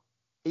scorer.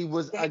 He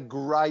was a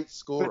great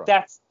scorer. But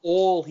that's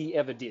all he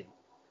ever did.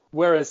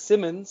 Whereas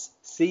Simmons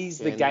sees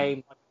the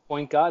game like a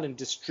point guard and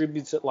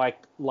distributes it like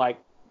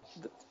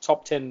the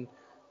top 10,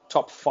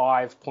 top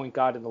 5 point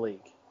guard in the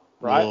league,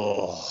 right?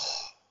 Oh.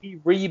 He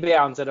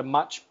rebounds at a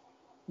much,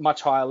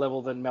 much higher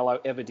level than Melo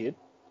ever did.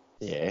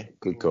 Yeah,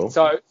 good call.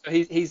 So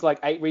he's like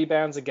 8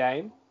 rebounds a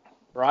game,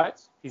 right?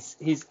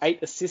 He's 8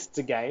 assists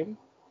a game.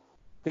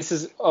 This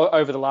is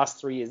over the last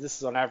 3 years. This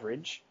is on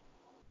average.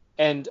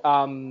 And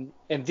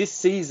this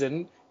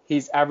season,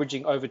 he's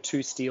averaging over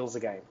 2 steals a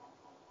game.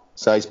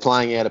 So he's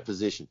playing out of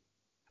position.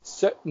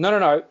 So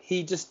no.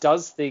 He just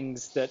does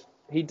things that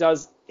he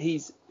does.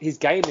 His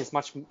game is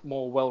much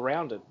more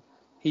well-rounded.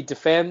 He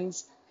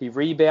defends, he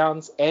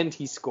rebounds, and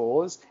he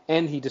scores,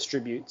 and he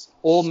distributes.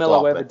 All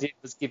Melo ever did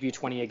was give you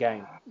 20 a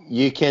game.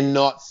 You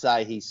cannot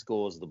say he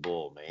scores the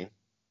ball, man.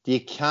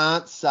 You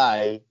can't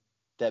say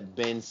that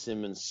Ben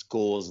Simmons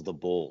scores the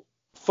ball.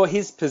 For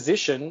his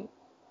position...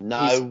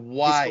 No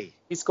way.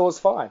 He scores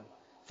fine.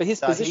 For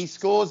his position. He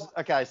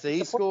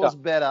scores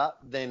better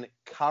than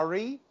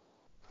Curry,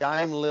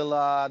 Dame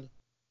Lillard,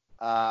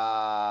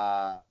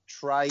 Trae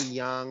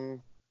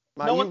Young.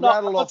 Mate, I'm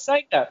not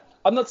saying that.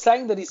 I'm not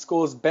saying that he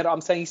scores better.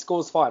 I'm saying he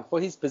scores fine. For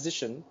his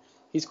position,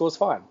 he scores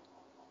fine.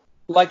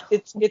 Like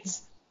it's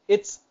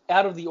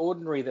out of the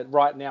ordinary that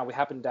right now we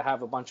happen to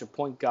have a bunch of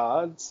point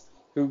guards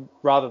who,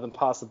 rather than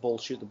pass the ball,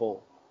 shoot the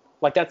ball.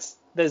 Like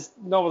there's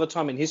no other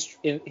time in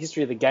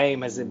history of the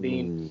game has there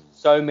been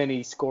so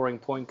many scoring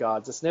point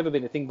guards. It's never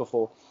been a thing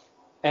before.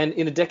 And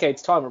in a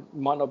decade's time, it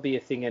might not be a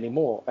thing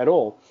anymore at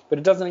all. But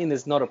it doesn't mean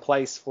there's not a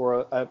place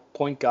for a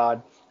point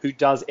guard who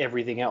does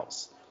everything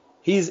else.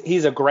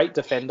 He's a great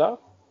defender.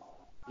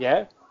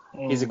 Yeah.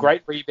 He's a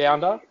great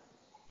rebounder.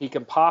 He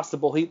can pass the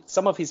ball.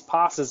 Some of his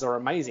passes are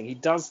amazing. He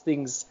does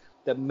things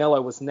that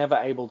Melo was never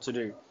able to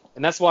do.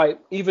 And that's why,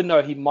 even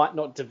though he might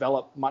not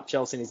develop much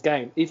else in his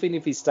game, even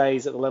if he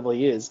stays at the level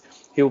he is,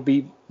 he'll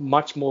be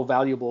much more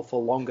valuable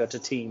for longer to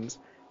teams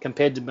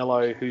compared to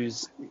Melo,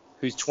 who's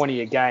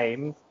 20 a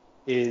game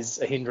is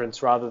a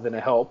hindrance rather than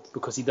a help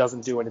because he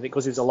doesn't do anything,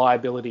 because he's a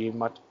liability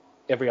in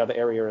every other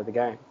area of the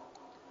game.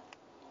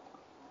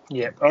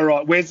 Yeah. All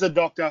right. Where's the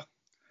doctor?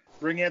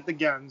 Bring out the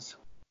guns.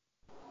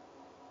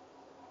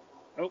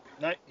 Oh,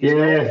 no.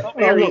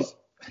 There he is.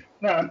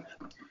 No,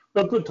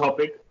 a good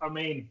topic. I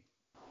mean,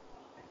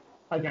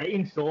 okay,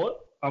 in short,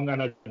 I'm going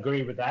to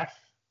agree with Ash.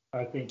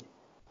 I think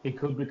he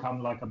could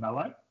become like a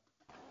Melo.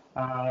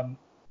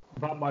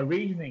 But my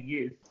reasoning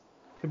is,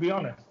 to be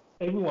honest,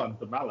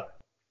 everyone's a Melo.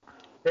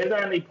 There's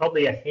only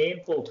probably a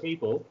handful of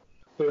people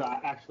who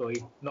are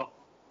actually not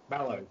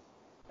Melos.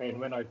 And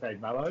when I say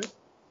Melos,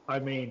 I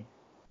mean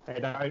they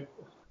don't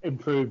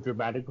improve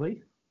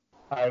dramatically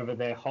over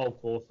their whole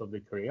course of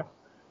their career.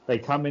 They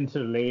come into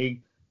the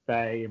league,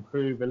 they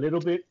improve a little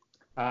bit,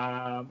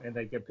 and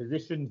they get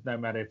positions no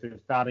matter if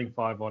it's starting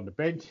five on the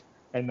bench,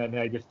 and then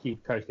they just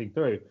keep coasting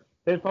through.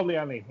 There's probably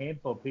only a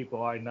handful of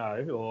people I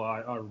know or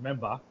I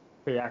remember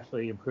who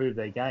actually improved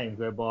their games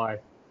whereby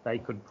they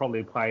could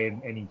probably play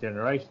in any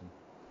generation.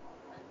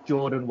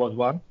 Jordan was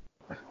one.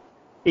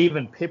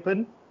 Even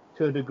Pippen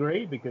to a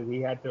degree because he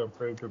had to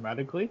improve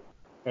dramatically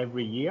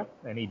every year,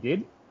 and he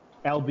did.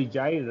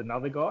 LBJ is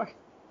another guy.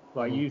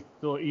 Like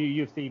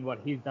you've seen what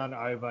he's done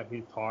over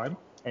his time,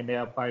 and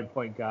now playing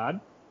point guard.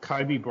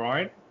 Kobe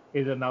Bryant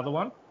is another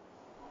one.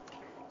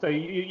 So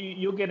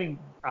you're getting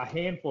a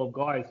handful of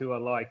guys who are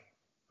like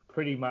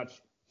pretty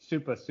much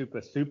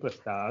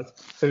superstars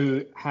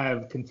who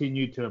have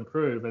continued to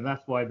improve, and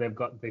that's why they've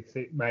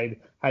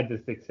had the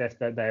success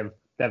that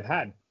they've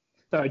had.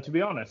 So to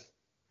be honest,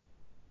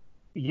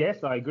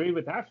 yes, I agree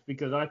with Ash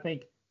because I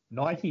think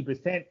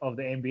 90% of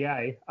the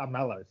NBA are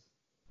Melos,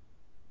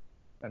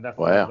 and that's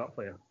what I've got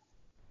for you.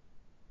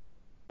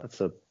 That's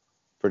a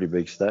pretty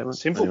big statement.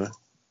 Simple. Anyway.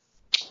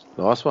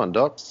 Nice one,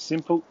 Doc.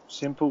 Simple.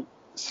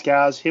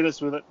 Scars, hit us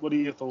with it. What are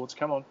your thoughts?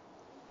 Come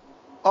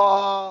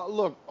on.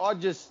 Look,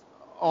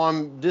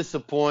 I'm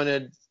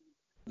disappointed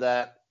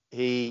that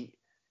he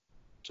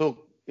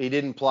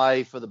didn't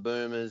play for the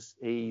Boomers.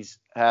 He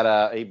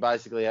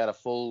basically had a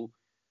full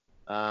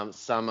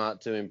summer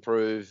to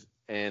improve,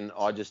 and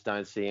I just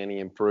don't see any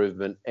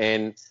improvement.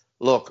 And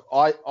look,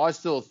 I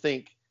still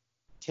think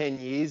 10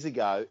 years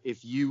ago,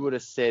 if you would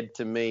have said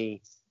to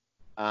me,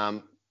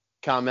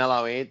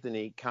 Carmelo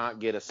Anthony can't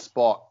get a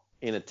spot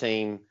in a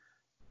team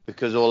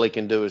because all he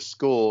can do is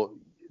score,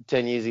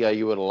 10 years ago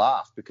you would have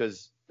laughed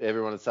because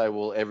everyone would say,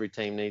 well, every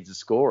team needs a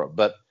scorer.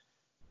 But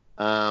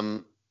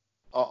I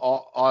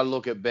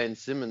look at Ben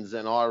Simmons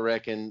and I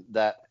reckon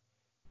that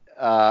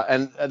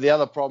and the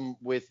other problem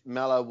with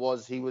Melo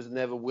was he was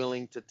never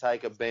willing to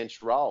take a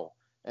bench role.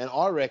 And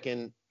I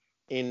reckon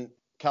in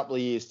a couple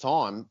of years'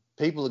 time,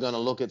 people are going to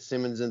look at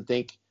Simmons and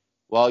think,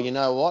 well, you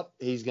know what?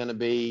 He's going to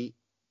be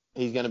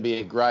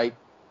a great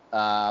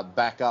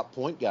backup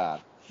point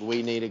guard.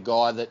 We need a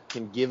guy that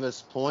can give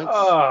us points,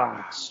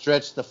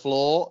 stretch the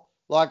floor.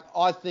 Like,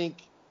 I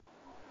think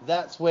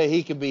that's where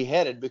he could be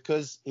headed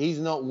because he's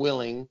not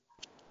willing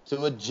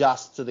to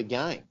adjust to the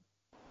game.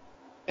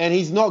 And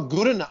he's not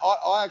good enough.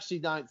 I actually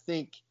don't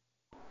think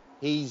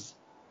he's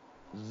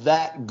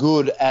that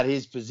good at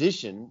his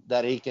position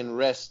that he can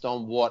rest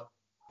on what,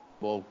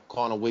 well,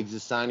 Connor Wiggs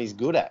is saying he's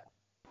good at.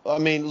 I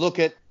mean, look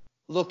at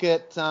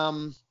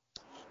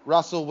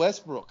Russell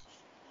Westbrook.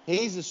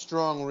 He's a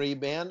strong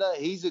rebounder.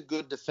 He's a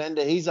good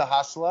defender. He's a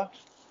hustler.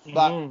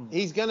 But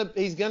he's gonna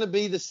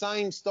be the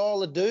same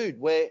style of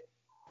dude where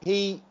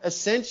he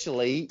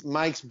essentially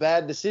makes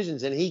bad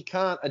decisions and he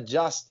can't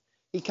adjust.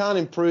 He can't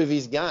improve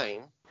his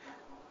game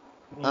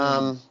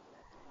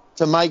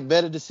to make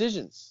better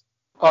decisions.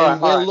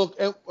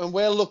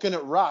 We're looking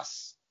at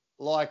Russ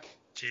like,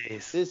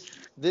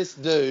 this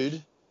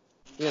dude,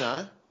 you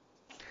know,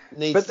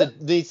 needs to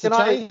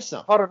change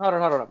something. Hold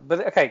on.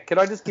 But okay, can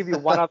I just give you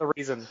one other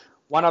reason?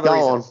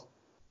 Go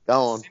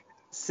on.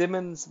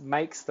 Simmons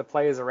makes the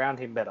players around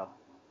him better.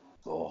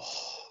 Oh.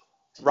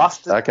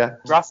 Russ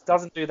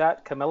doesn't do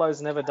that.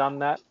 Carmelo's never done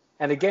that.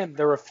 And again,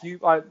 there are a few,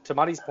 to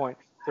Muddy's point,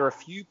 there are a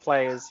few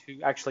players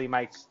who actually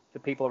make the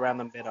people around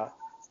them better.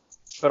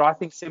 But I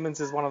think Simmons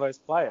is one of those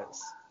players.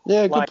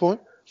 Yeah, good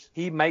point.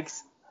 He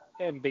makes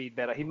Embiid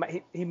better.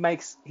 He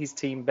makes his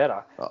team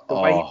better. The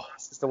way he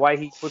passes, the way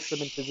he puts them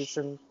in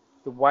position,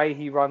 the way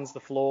he runs the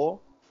floor,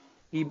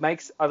 he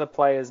makes other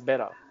players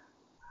better.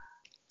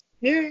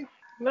 Yeah.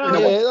 No.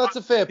 Yeah, that's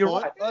a fair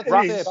point. Right. That's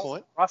a fair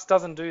point. Russ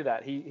doesn't do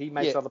that. He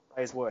makes other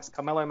players worse.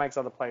 Carmelo makes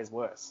other players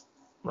worse,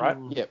 right?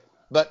 Yep.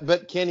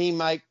 But can he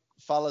make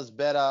fellas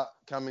better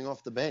coming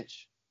off the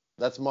bench?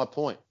 That's my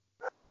point.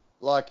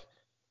 Like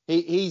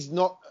he's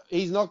not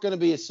going to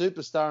be a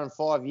superstar in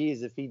 5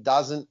 years if he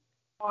doesn't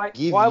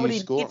give why you would he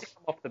score. need to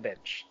come off the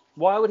bench?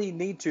 Why would he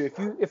need to?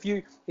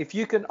 If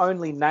you can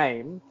only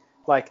name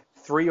like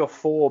 3 or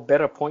 4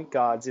 better point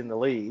guards in the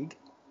league,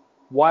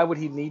 why would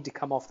he need to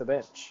come off the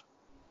bench?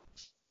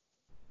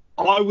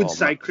 I would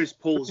say Chris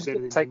Paul's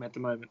better than him at the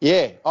moment.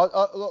 Yeah, I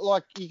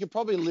like you could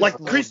probably list Like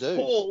more Chris dudes.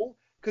 Paul,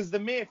 because the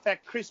mere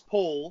fact Chris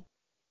Paul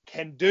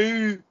can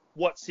do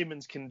what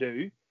Simmons can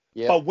do,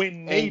 Yep. but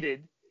when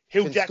needed,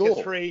 he'll can jack score.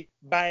 a 3,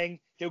 bang,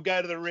 he'll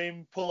go to the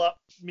rim, pull up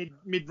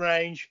mid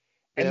range,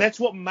 and Yep. that's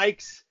what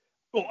makes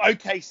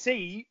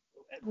OKC.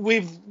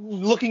 We're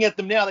looking at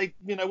them now. They,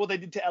 what they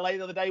did to LA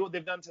the other day, what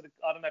they've done to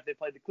I don't know if they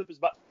played the Clippers,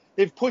 but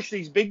they've pushed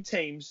these big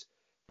teams,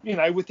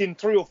 within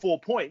 3 or 4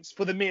 points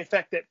for the mere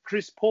fact that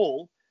Chris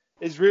Paul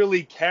is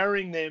really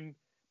carrying them.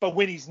 But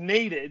when he's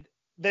needed,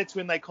 that's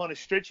when they kind of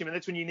stretch him, and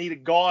that's when you need a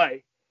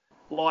guy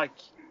like,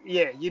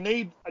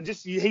 he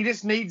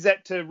just needs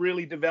that to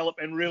really develop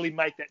and really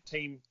make that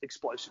team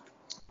explosive.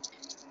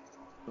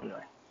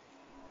 Anyway.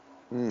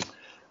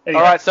 All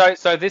right,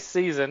 so this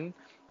season,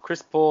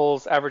 Chris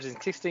Paul's averaging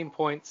 16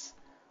 points,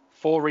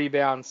 4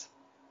 rebounds,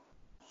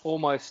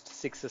 almost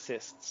 6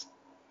 assists.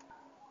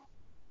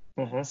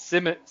 Mm-hmm.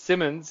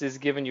 Simmons is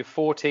giving you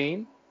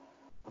 13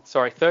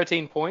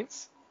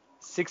 points,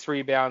 6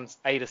 rebounds,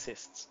 8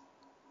 assists.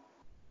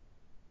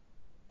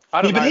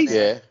 I don't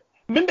know.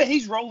 Remember,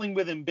 he's rolling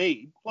with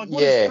Embiid. Like,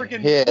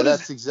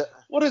 that's exactly.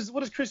 What does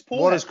Chris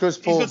Paul? What has Chris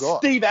Paul He's got?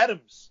 Steve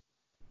Adams.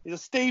 He's a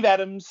Steve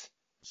Adams.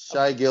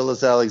 Shai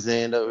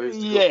Gilgeous-Alexander, who's a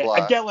good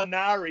player. A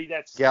Gallinari.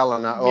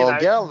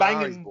 Gallinari's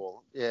banging.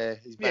 balling. Yeah,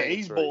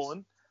 he's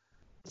balling.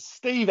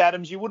 Steve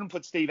Adams. You wouldn't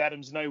put Steve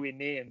Adams nowhere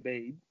near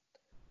Embiid,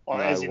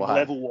 as in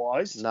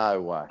level-wise. No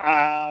way.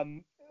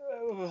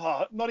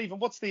 Not even.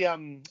 What's the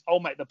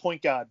old mate, the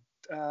point guard,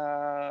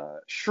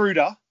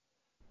 Schroeder.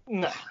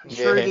 No,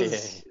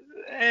 Schroeder's.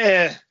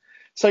 Yeah.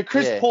 So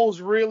Chris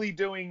Paul's really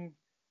doing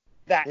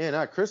that. Yeah,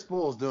 no, Chris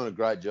Paul's doing a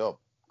great job.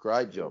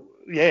 Great job.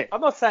 Yeah.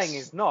 I'm not saying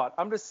he's not.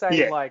 I'm just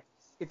saying like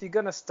if you're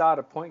gonna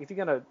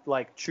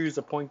choose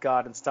a point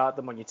guard and start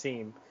them on your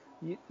team,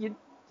 you're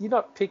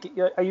not picking.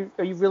 Are you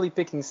really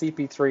picking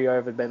CP3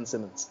 over Ben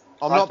Simmons?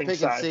 I'm not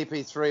picking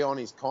CP3 on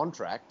his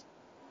contract.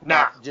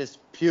 Nah. Just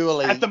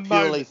purely on point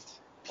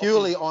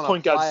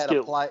a guard player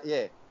skill. to play.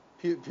 Yeah.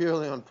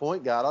 Purely on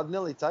point guard. I'd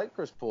nearly take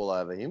Chris Paul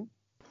over him.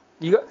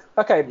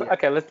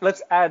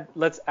 Let's add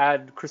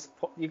Chris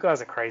Paul. You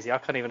guys are crazy. I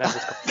can't even have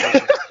this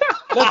conversation.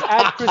 Let's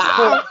add Chris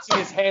Paul to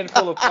this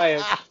handful of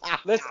players.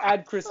 Let's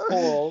add Chris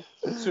Paul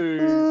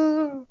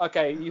to.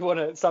 Okay, you want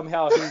to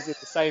somehow he's in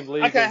the same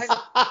league as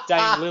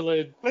Dame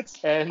Lillard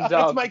let's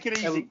make it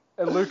easy.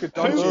 And Luka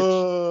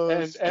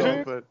Doncic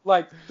and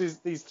like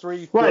these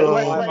 3, 4,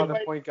 5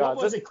 other point guards.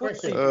 What was the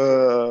question?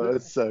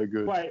 That's so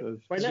good. Wait,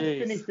 let's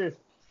finish this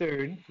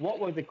soon. What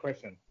was the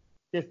question?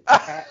 Just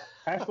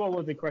ask what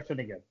was the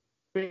question again?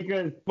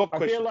 Because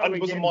I feel like we're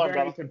getting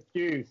very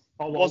confused.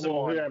 I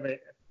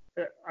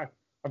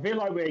feel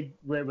like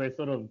we're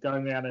sort of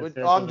going around in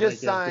circles. I'm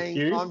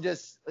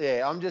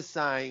just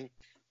saying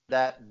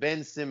that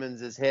Ben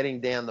Simmons is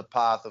heading down the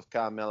path of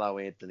Carmelo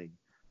Anthony,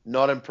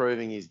 not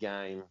improving his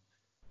game.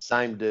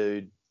 Same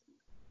dude.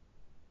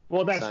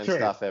 Well, that's same true.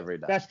 Stuff every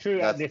day. That's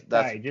true at this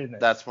stage, isn't it?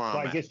 That's where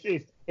I'm at.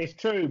 It's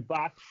true,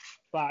 but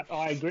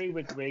I agree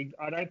with Riggs.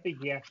 I don't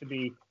think he has to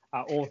be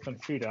an awesome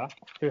shooter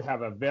to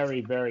have a very,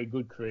 very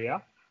good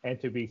career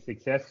and to be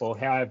successful.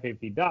 However,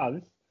 if he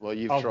does, well,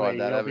 you've tried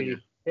that, haven't you?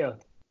 Yeah.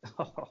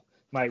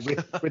 Mate,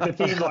 with a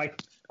team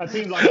like I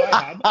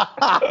had,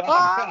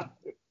 I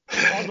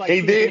was like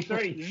he did.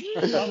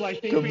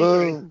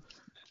 Kaboom.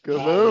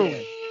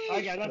 Kaboom.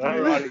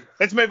 Okay,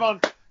 let's move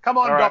on. Come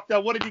on, Doctor.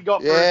 What have you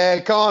got?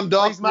 Come on,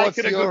 Doc. Please make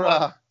it a good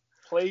one.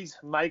 Please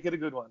make it a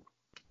good one.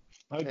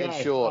 Okay.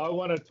 I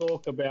want to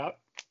talk about.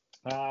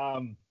 I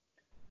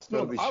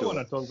want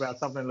to talk about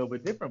something a little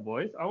bit different,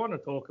 boys. I want to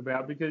talk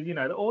about because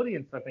the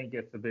audience I think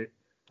gets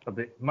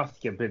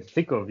must get a bit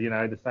sick of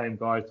the same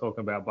guys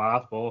talking about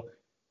basketball.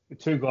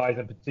 2 guys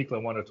in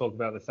particular want to talk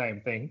about the same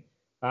thing.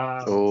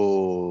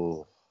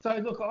 So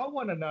look, I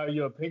want to know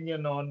your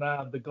opinion on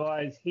the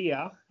guys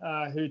here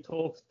who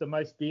talks the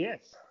most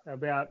BS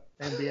about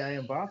NBA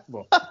and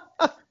basketball.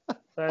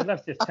 So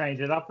let's just change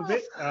it up a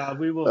bit.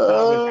 We will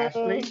start with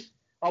Ashley.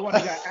 I want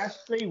to go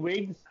Ashley,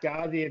 Riggs,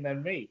 Guardian,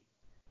 and me.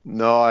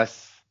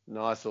 Nice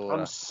order.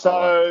 I'm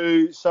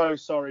so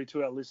sorry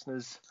to our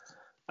listeners.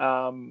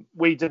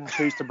 We didn't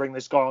choose to bring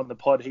this guy on the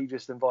pod. He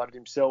just invited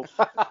himself.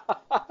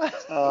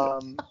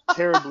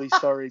 Terribly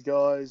sorry,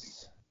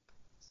 guys.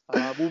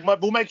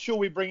 We'll make sure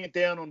we bring it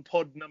down on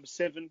pod number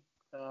 7.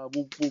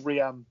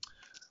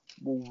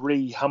 We'll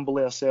re-humble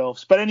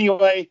ourselves. But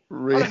anyway,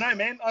 I don't know,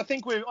 man. I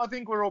think we're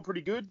all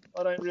pretty good.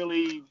 I don't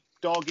really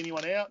dog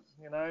anyone out.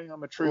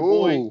 I'm a true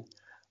boy.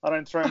 I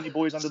don't throw any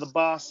boys under the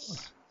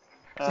bus.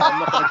 I'm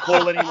not going to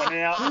call anyone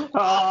out.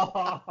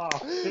 I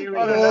don't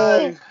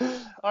know.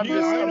 I'm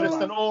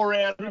just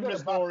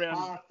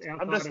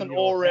an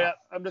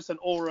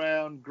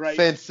all-round great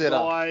fence sitter.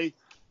 guy,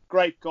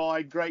 great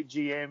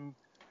GM.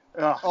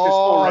 Just Oh,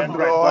 all-round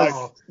great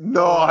bloke.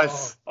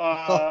 nice.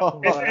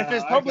 If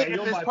there's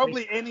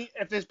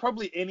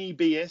probably any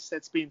BS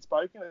that's been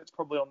spoken, it's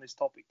probably on this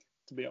topic,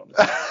 to be honest.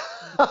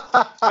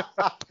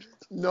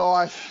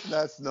 Nice.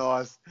 That's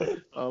nice.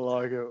 I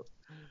like it.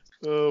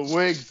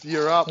 Wiggs,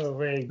 you're up.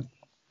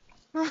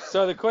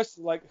 So the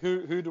question, like,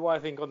 who do I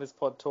think on this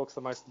pod talks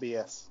the most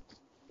BS?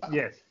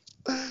 Yes.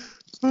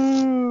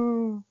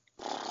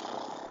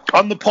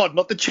 On the pod,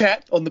 not the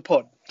chat. On the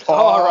pod.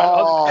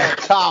 Oh,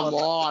 come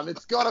on.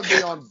 It's got to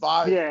be on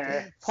both.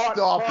 Yeah.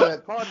 Stop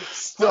it.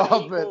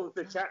 Stop it.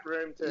 The chat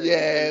room too.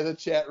 Yeah, the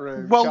chat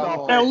room. Well, come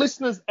on. our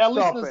listeners it. are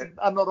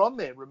not on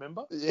there,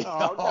 remember? Yeah,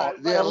 Oh, okay.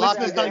 yeah, Our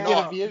lucky listeners they're don't get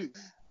a not. view.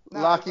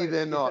 Lucky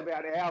they're not. It's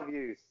about our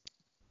views.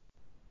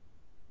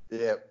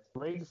 Yeah.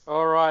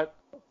 All right.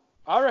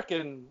 I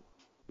reckon.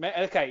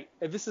 Okay,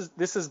 this is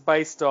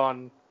based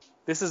on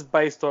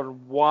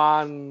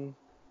one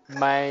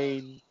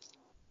main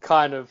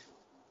kind of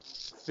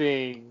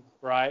thing,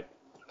 right?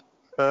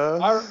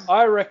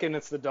 I reckon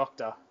it's the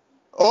Doctor.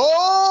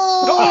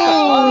 Oh!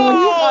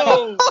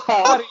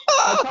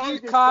 You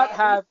can't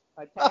have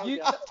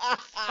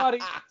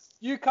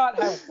you can't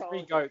have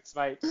three goats,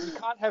 mate. You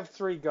can't have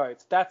three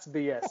goats. That's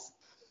BS.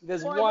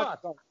 There's Why one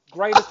not?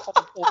 greatest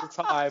of all the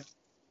time,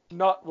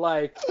 not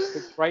like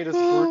the greatest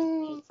group of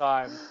all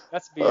time.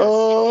 That's BS.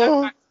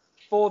 Oh.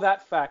 For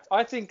that fact,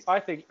 I think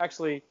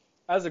actually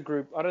as a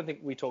group, I don't think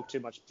we talk too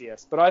much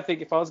BS. But I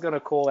think if I was going to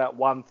call out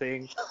one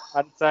thing,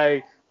 I'd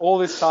say all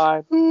this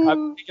time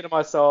I'm thinking to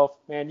myself,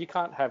 man, you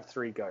can't have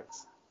three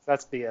goats.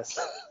 That's BS.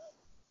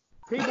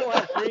 People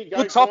have three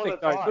goats. Good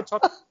topic though. Good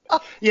topic.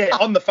 Yeah,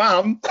 on the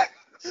farm.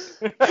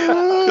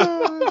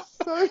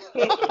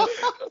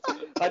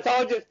 I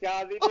told you,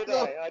 Scarzy, didn't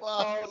I? I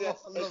told you.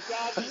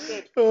 Scarzy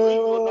said, "We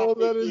will not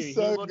pick you.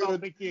 so He will good.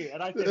 not pick you."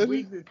 And I said,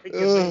 "Wiggs is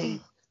picking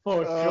me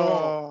for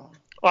sure."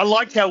 I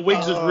liked how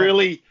Wiggs was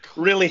really,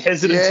 really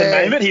hesitant to Yeah.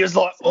 name it. He was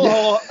like,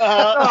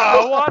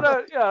 I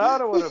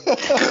don't want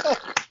to.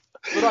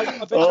 But I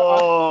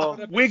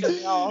bet Wiggs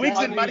you now, and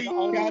I Muddy.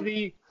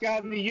 mean,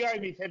 Scarzy, you owe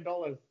me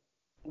 $10.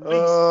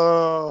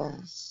 Oh,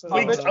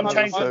 I bet I'm I'm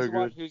changing- the so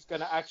one good. who's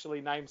going to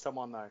actually name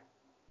someone though.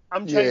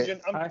 I'm Yeah.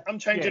 changing. I'm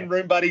changing Yeah.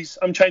 room buddies.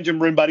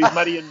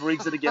 Muddy and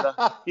Riggs are together.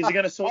 Is he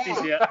going to sort this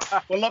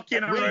out? We'll lock you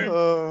in a room.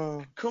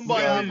 Oh,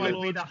 Kumbaya, He's my with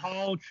me lord. the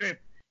whole trip.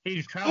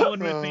 He's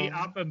traveling with me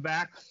up and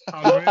back.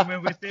 I'm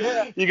rooming with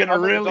him. You're going to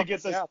I'm at the really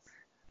get doctor's this. house.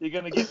 You're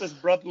going to get this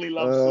brotherly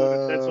love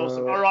sorted. That's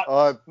awesome. All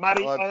right,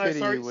 Muddy. I pity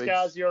Sorry, you, Wiggs.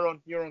 Scars. You're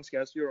on,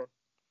 Scars. You're on.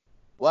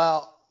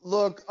 Well,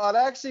 look, I'd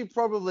actually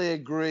probably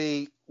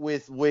agree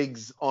with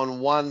Wiggs on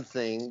one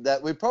thing,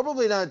 that we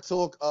probably don't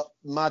talk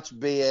much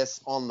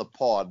BS on the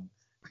pod,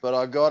 but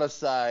I got to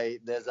say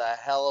there's a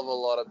hell of a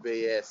lot of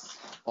BS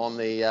on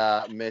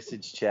the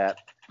message chat.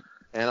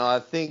 And I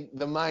think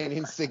the main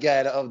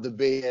instigator of the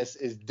BS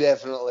is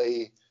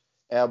definitely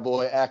our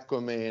boy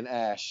Aquaman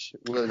Ash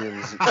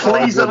Williams.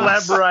 Please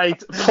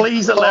elaborate.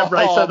 Please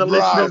elaborate so the bro.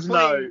 listeners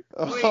know.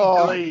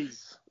 Oh,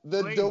 Please.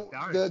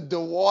 the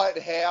Dwight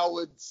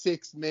Howard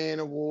 6-man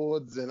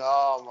awards, and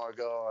oh my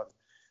god!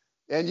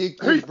 And you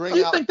Who could bring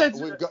you up. think that's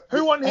we've got,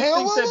 who on here hang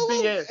thinks on, that's hold on.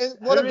 BS? And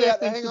what Who here about?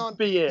 thinks Hang it's on,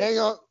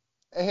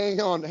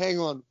 BS? hang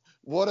on.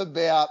 What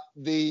about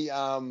the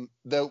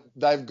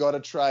they've got to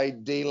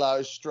trade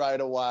D'Lo straight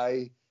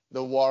away?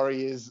 The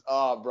Warriors.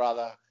 Oh,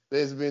 brother,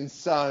 there's been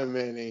so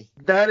many.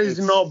 That is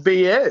not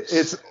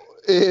BS.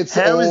 It's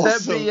How is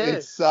awesome. that BS?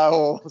 It's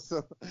so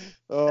awesome.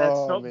 Oh,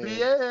 That's not man.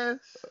 BS.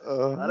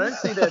 I don't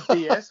see that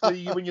BS.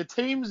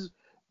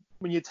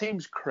 When your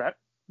team's crap,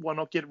 why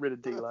not get rid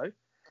of D'Lo?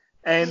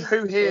 And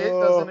who here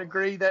doesn't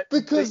agree that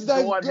because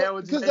Dwight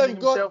Howard's they've naming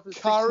got himself as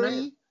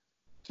Curry,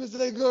 because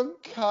they've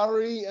got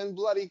Curry and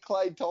bloody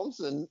Klay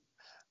Thompson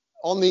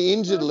on the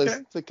injured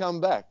list to come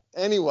back.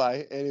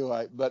 Anyway,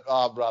 but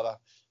brother,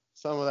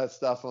 some of that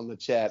stuff on the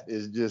chat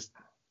is just,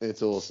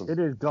 it's awesome. It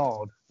is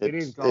gold. It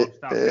is It's- gold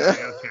stuff. yeah. Our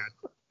chat.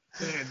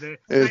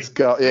 It's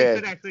gold. Yeah.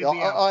 Should actually be our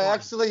I pod,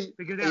 actually,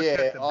 because our chats are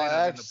better than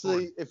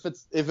the pod.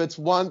 if it's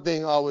one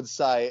thing I would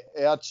say,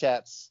 our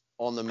chats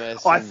on the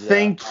message I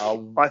think-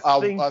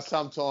 are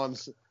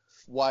sometimes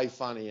way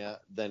funnier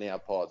than our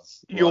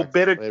pods. Your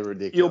better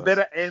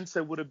ridiculous.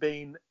 answer would have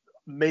been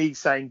me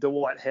saying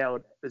Dwight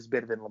Howard is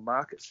better than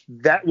LaMarcus.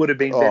 That would have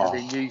been better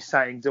than you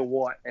saying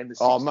Dwight and the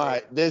Oh, 6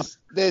 mate,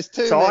 there's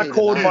too So many. I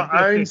called to name.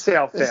 my own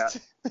self out.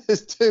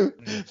 There's too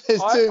many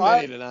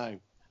to name.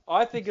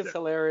 I think it's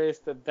hilarious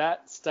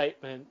that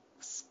statement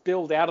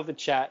spilled out of the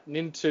chat and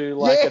into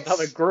like Yes.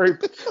 another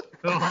group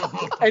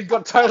and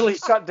got totally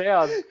shut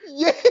down.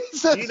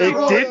 Yes, that's You know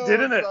right. did,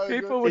 didn't it? So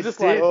People good. were It just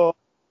did. like,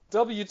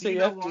 WTF, You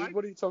know what? dude?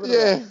 What are you talking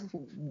Yeah. about?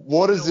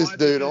 What is this why?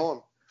 dude Because-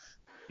 on?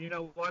 You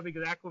know why?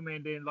 Because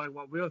Aquaman didn't like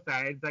what we were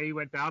saying, so he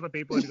went to other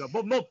people and he go,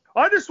 look.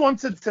 I just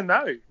wanted to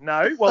know.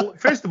 No, well,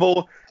 first of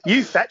all,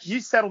 you sat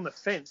on the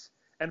fence,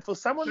 and for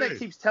someone that True.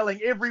 keeps telling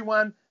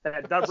everyone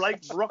that Blake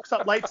rocks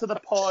up late to the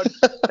pod,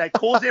 that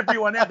calls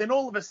everyone out, then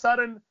all of a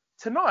sudden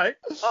tonight.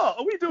 Oh,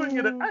 are we doing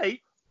it at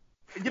 8?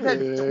 You've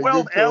had Yeah, 12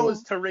 good call.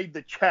 hours to read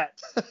the chat.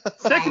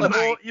 Second of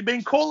all, you've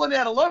been calling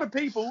out a lot of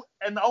people,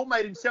 and the old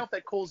mate himself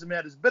that calls him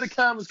out is Bitter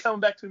Karma's coming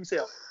back to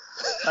himself.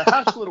 So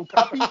hush, little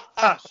puppy,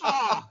 hush.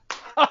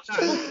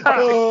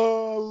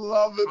 Oh,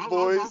 love it,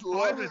 boys. I'm fine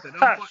Love with it.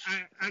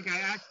 it.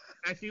 Okay,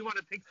 Ash, you want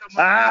to pick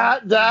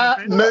someone?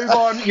 Move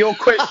on. Your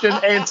question.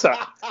 Answer.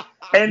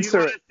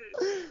 Answer it.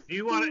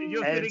 You're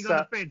sitting on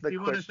the fence. Do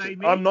you want to say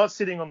me? I'm not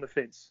sitting on the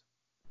fence.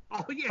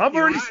 Oh, yes, I've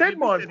already said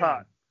my sitting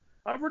part.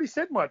 on. I've already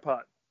said my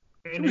part.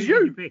 And It was who you.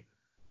 did you pick?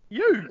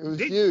 You. It was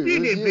You you.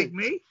 didn't pick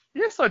me.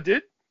 Yes, I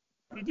did.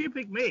 Did you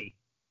pick me?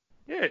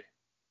 Yeah.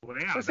 Wow.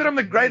 I said I'm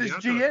the greatest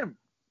GM.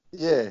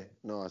 Yeah,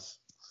 nice.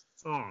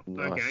 Oh,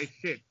 Nice. okay,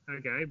 shit.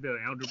 Okay, bit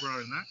of algebra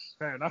in that.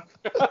 Fair enough.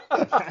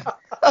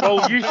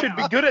 Well, you should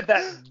be good at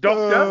that,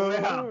 doctor.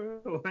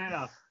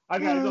 Wow.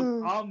 Okay,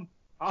 look,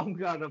 I'm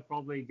gonna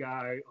probably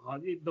go.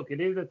 Look,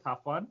 it is a tough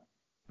one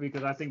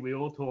because I think we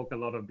all talk a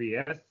lot of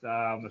BS,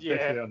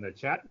 especially on the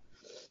chat.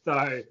 So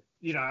I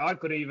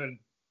could even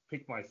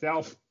pick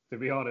myself, to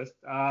be honest.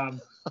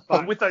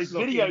 But with those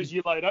videos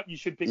you load up, you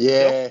should pick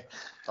Yeah, yourself.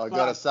 I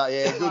gotta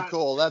say, yeah, good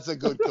call. That's a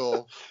good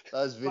call.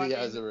 Those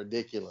videos are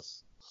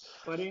ridiculous.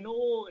 But in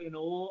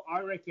all,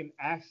 I reckon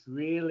Ash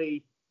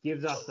really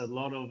gives us a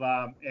lot of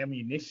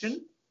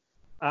ammunition.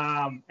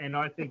 And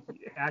I think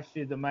Ash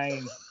is the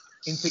main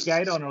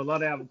instigator on a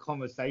lot of our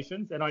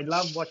conversations. And I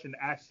love watching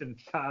Ash and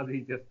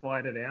Kazi just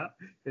fight it out.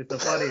 It's the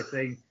funniest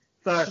thing.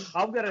 So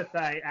I'm going to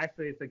say,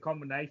 actually, it's a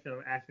combination of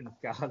Ash and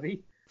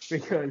Kazi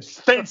because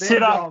Fence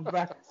sitter.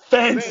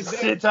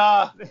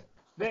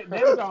 They're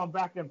going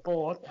back and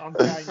forth. I'm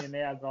telling you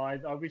now,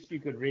 guys. I wish you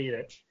could read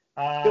it.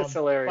 It's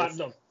hilarious.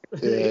 But look,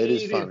 Yeah, it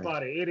is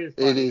funny. It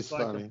is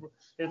funny.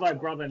 It's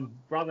like brother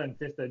and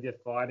sister just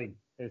fighting.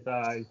 It's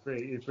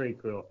pretty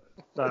cool.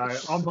 So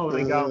I'm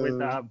probably going with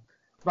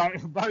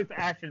both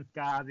Ash and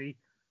Skazi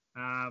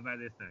at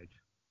this stage.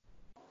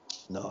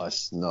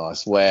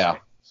 Nice. Wow.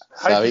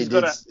 So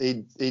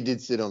he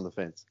did sit on the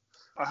fence.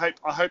 I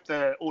hope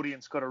the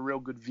audience got a real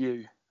good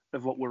view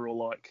of what we're all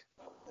like.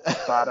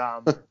 But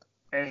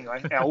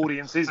anyway, our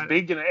audience is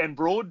big and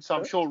broad, so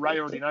I'm sure Ray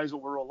already knows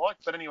what we're all like.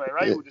 But anyway,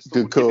 Ray, we'll just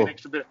give you an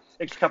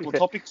extra couple of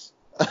topics.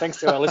 Thanks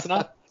to our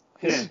listener.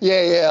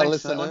 Yeah, our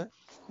listener.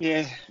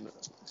 Yeah.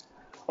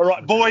 All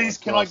right, boys,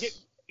 can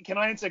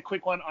I answer a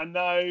quick one? I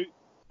know.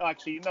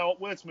 Actually, you know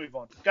what? Let's move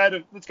on.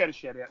 Let's go to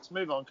shout-outs.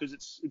 Move on because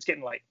it's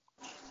getting late.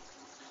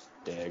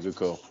 Yeah, good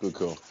call.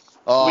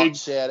 Oh,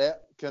 Wiggs. shout out.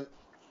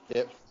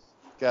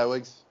 Go,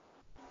 Wiggs.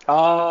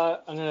 I'm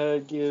gonna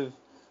give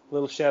a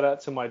little shout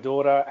out to my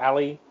daughter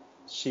Ali.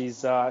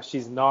 She's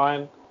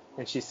 9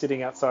 and she's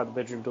sitting outside the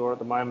bedroom door at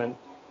the moment,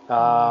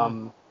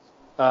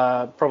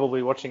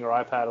 probably watching her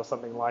iPad or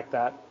something like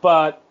that.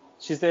 But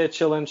she's there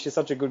chilling. She's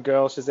such a good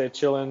girl. She's there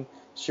chilling.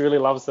 She really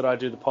loves that I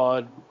do the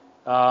pod.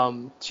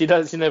 She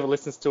never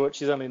listens to it.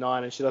 She's only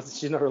 9 and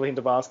she's not really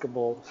into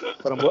basketball.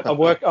 But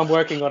I'm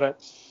working on it.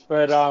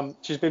 But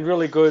she's been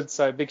really good.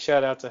 So big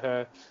shout out to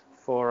her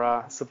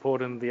for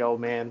supporting the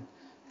old man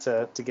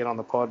to get on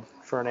the pod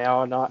for an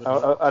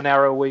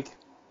hour a week.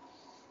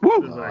 Woo!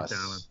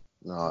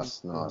 Nice.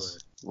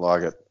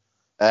 Like it.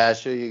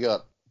 Ash, who you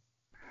got?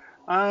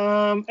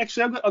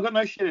 Actually, I've got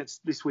no shout-outs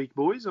this week,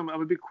 boys. I'm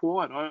a bit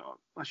quiet.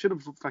 I should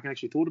have fucking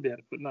actually thought about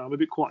it, but no, I'm a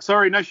bit quiet.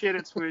 Sorry, no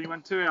shout-outs for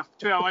anyone. To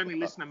our only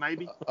listener,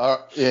 maybe.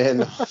 Yeah,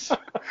 nice.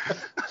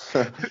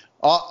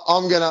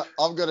 I've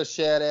got a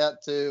shout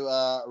out to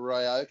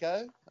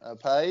Ryoko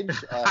Page.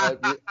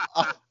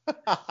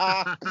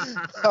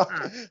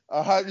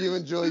 I hope you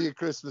enjoy your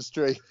Christmas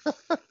tree.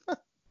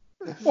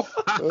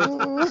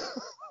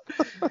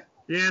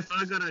 Yes,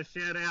 I got a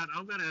shout out.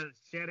 I'm gonna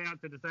shout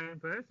out to the same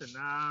person.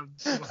 My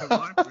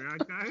wife,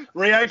 Ryoko.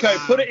 Ryoko,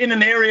 put it in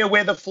an area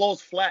where the floor's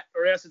flat,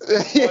 or else it's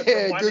going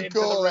from one end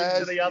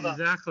to the other.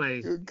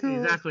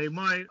 Exactly.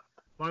 My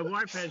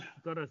wife has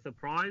got a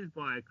surprise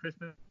by a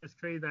Christmas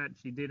tree that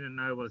she didn't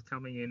know was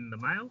coming in the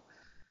mail.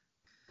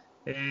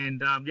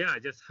 And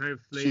just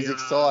hopefully she's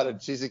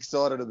excited. She's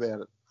excited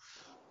about it.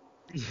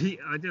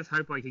 I just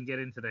hope I can get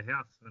into the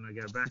house when I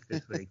go back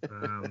this week.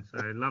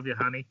 So love you,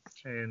 honey,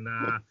 and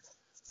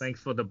thanks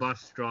for the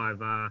bus drive,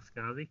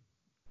 Skazi.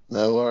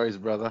 No worries,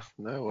 brother.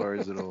 No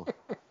worries at all.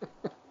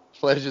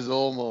 Pleasure's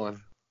all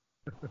mine.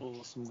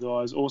 Awesome,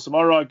 guys. Awesome.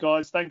 All right,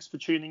 guys. Thanks for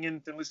tuning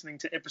in and listening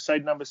to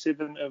episode number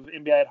 7 of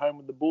NBA at Home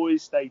with the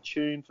Boys. Stay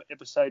tuned for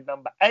episode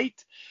number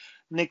 8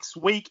 next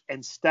week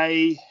and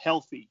stay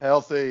healthy.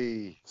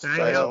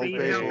 Stay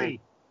healthy.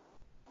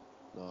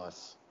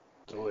 Nice.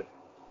 Do it.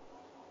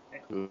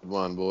 Good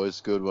one,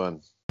 boys. Good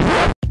one.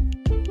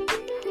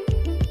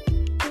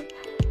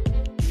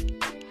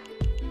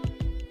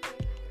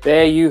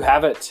 There you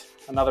have it.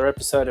 Another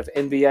episode of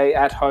NBA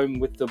at Home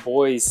with the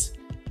Boys.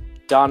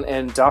 Done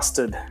and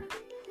dusted.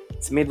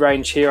 It's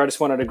mid-range here. I just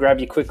wanted to grab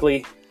you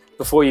quickly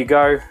before you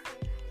go,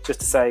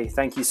 just to say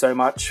thank you so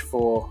much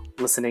for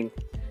listening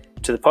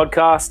to the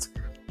podcast.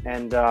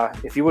 And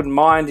if you wouldn't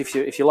mind, if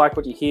you like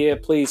what you hear,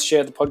 please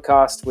share the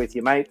podcast with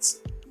your mates.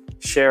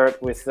 Share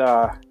it with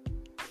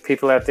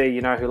people out there,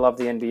 who love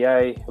the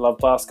NBA, who love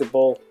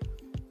basketball,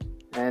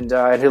 and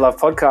who love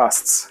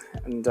podcasts.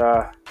 And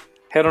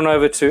head on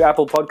over to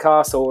Apple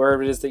Podcasts or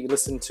wherever it is that you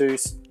listen to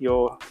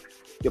your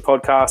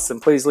podcasts,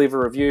 and please leave a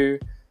review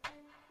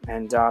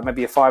and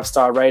maybe a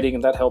 5-star rating,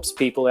 and that helps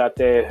people out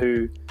there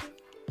who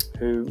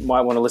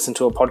might want to listen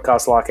to a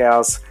podcast like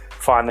ours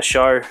find the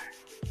show.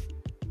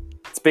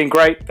 It's been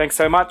great. Thanks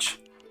so much,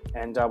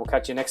 and we'll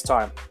catch you next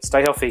time.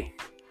 Stay healthy.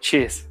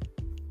 Cheers.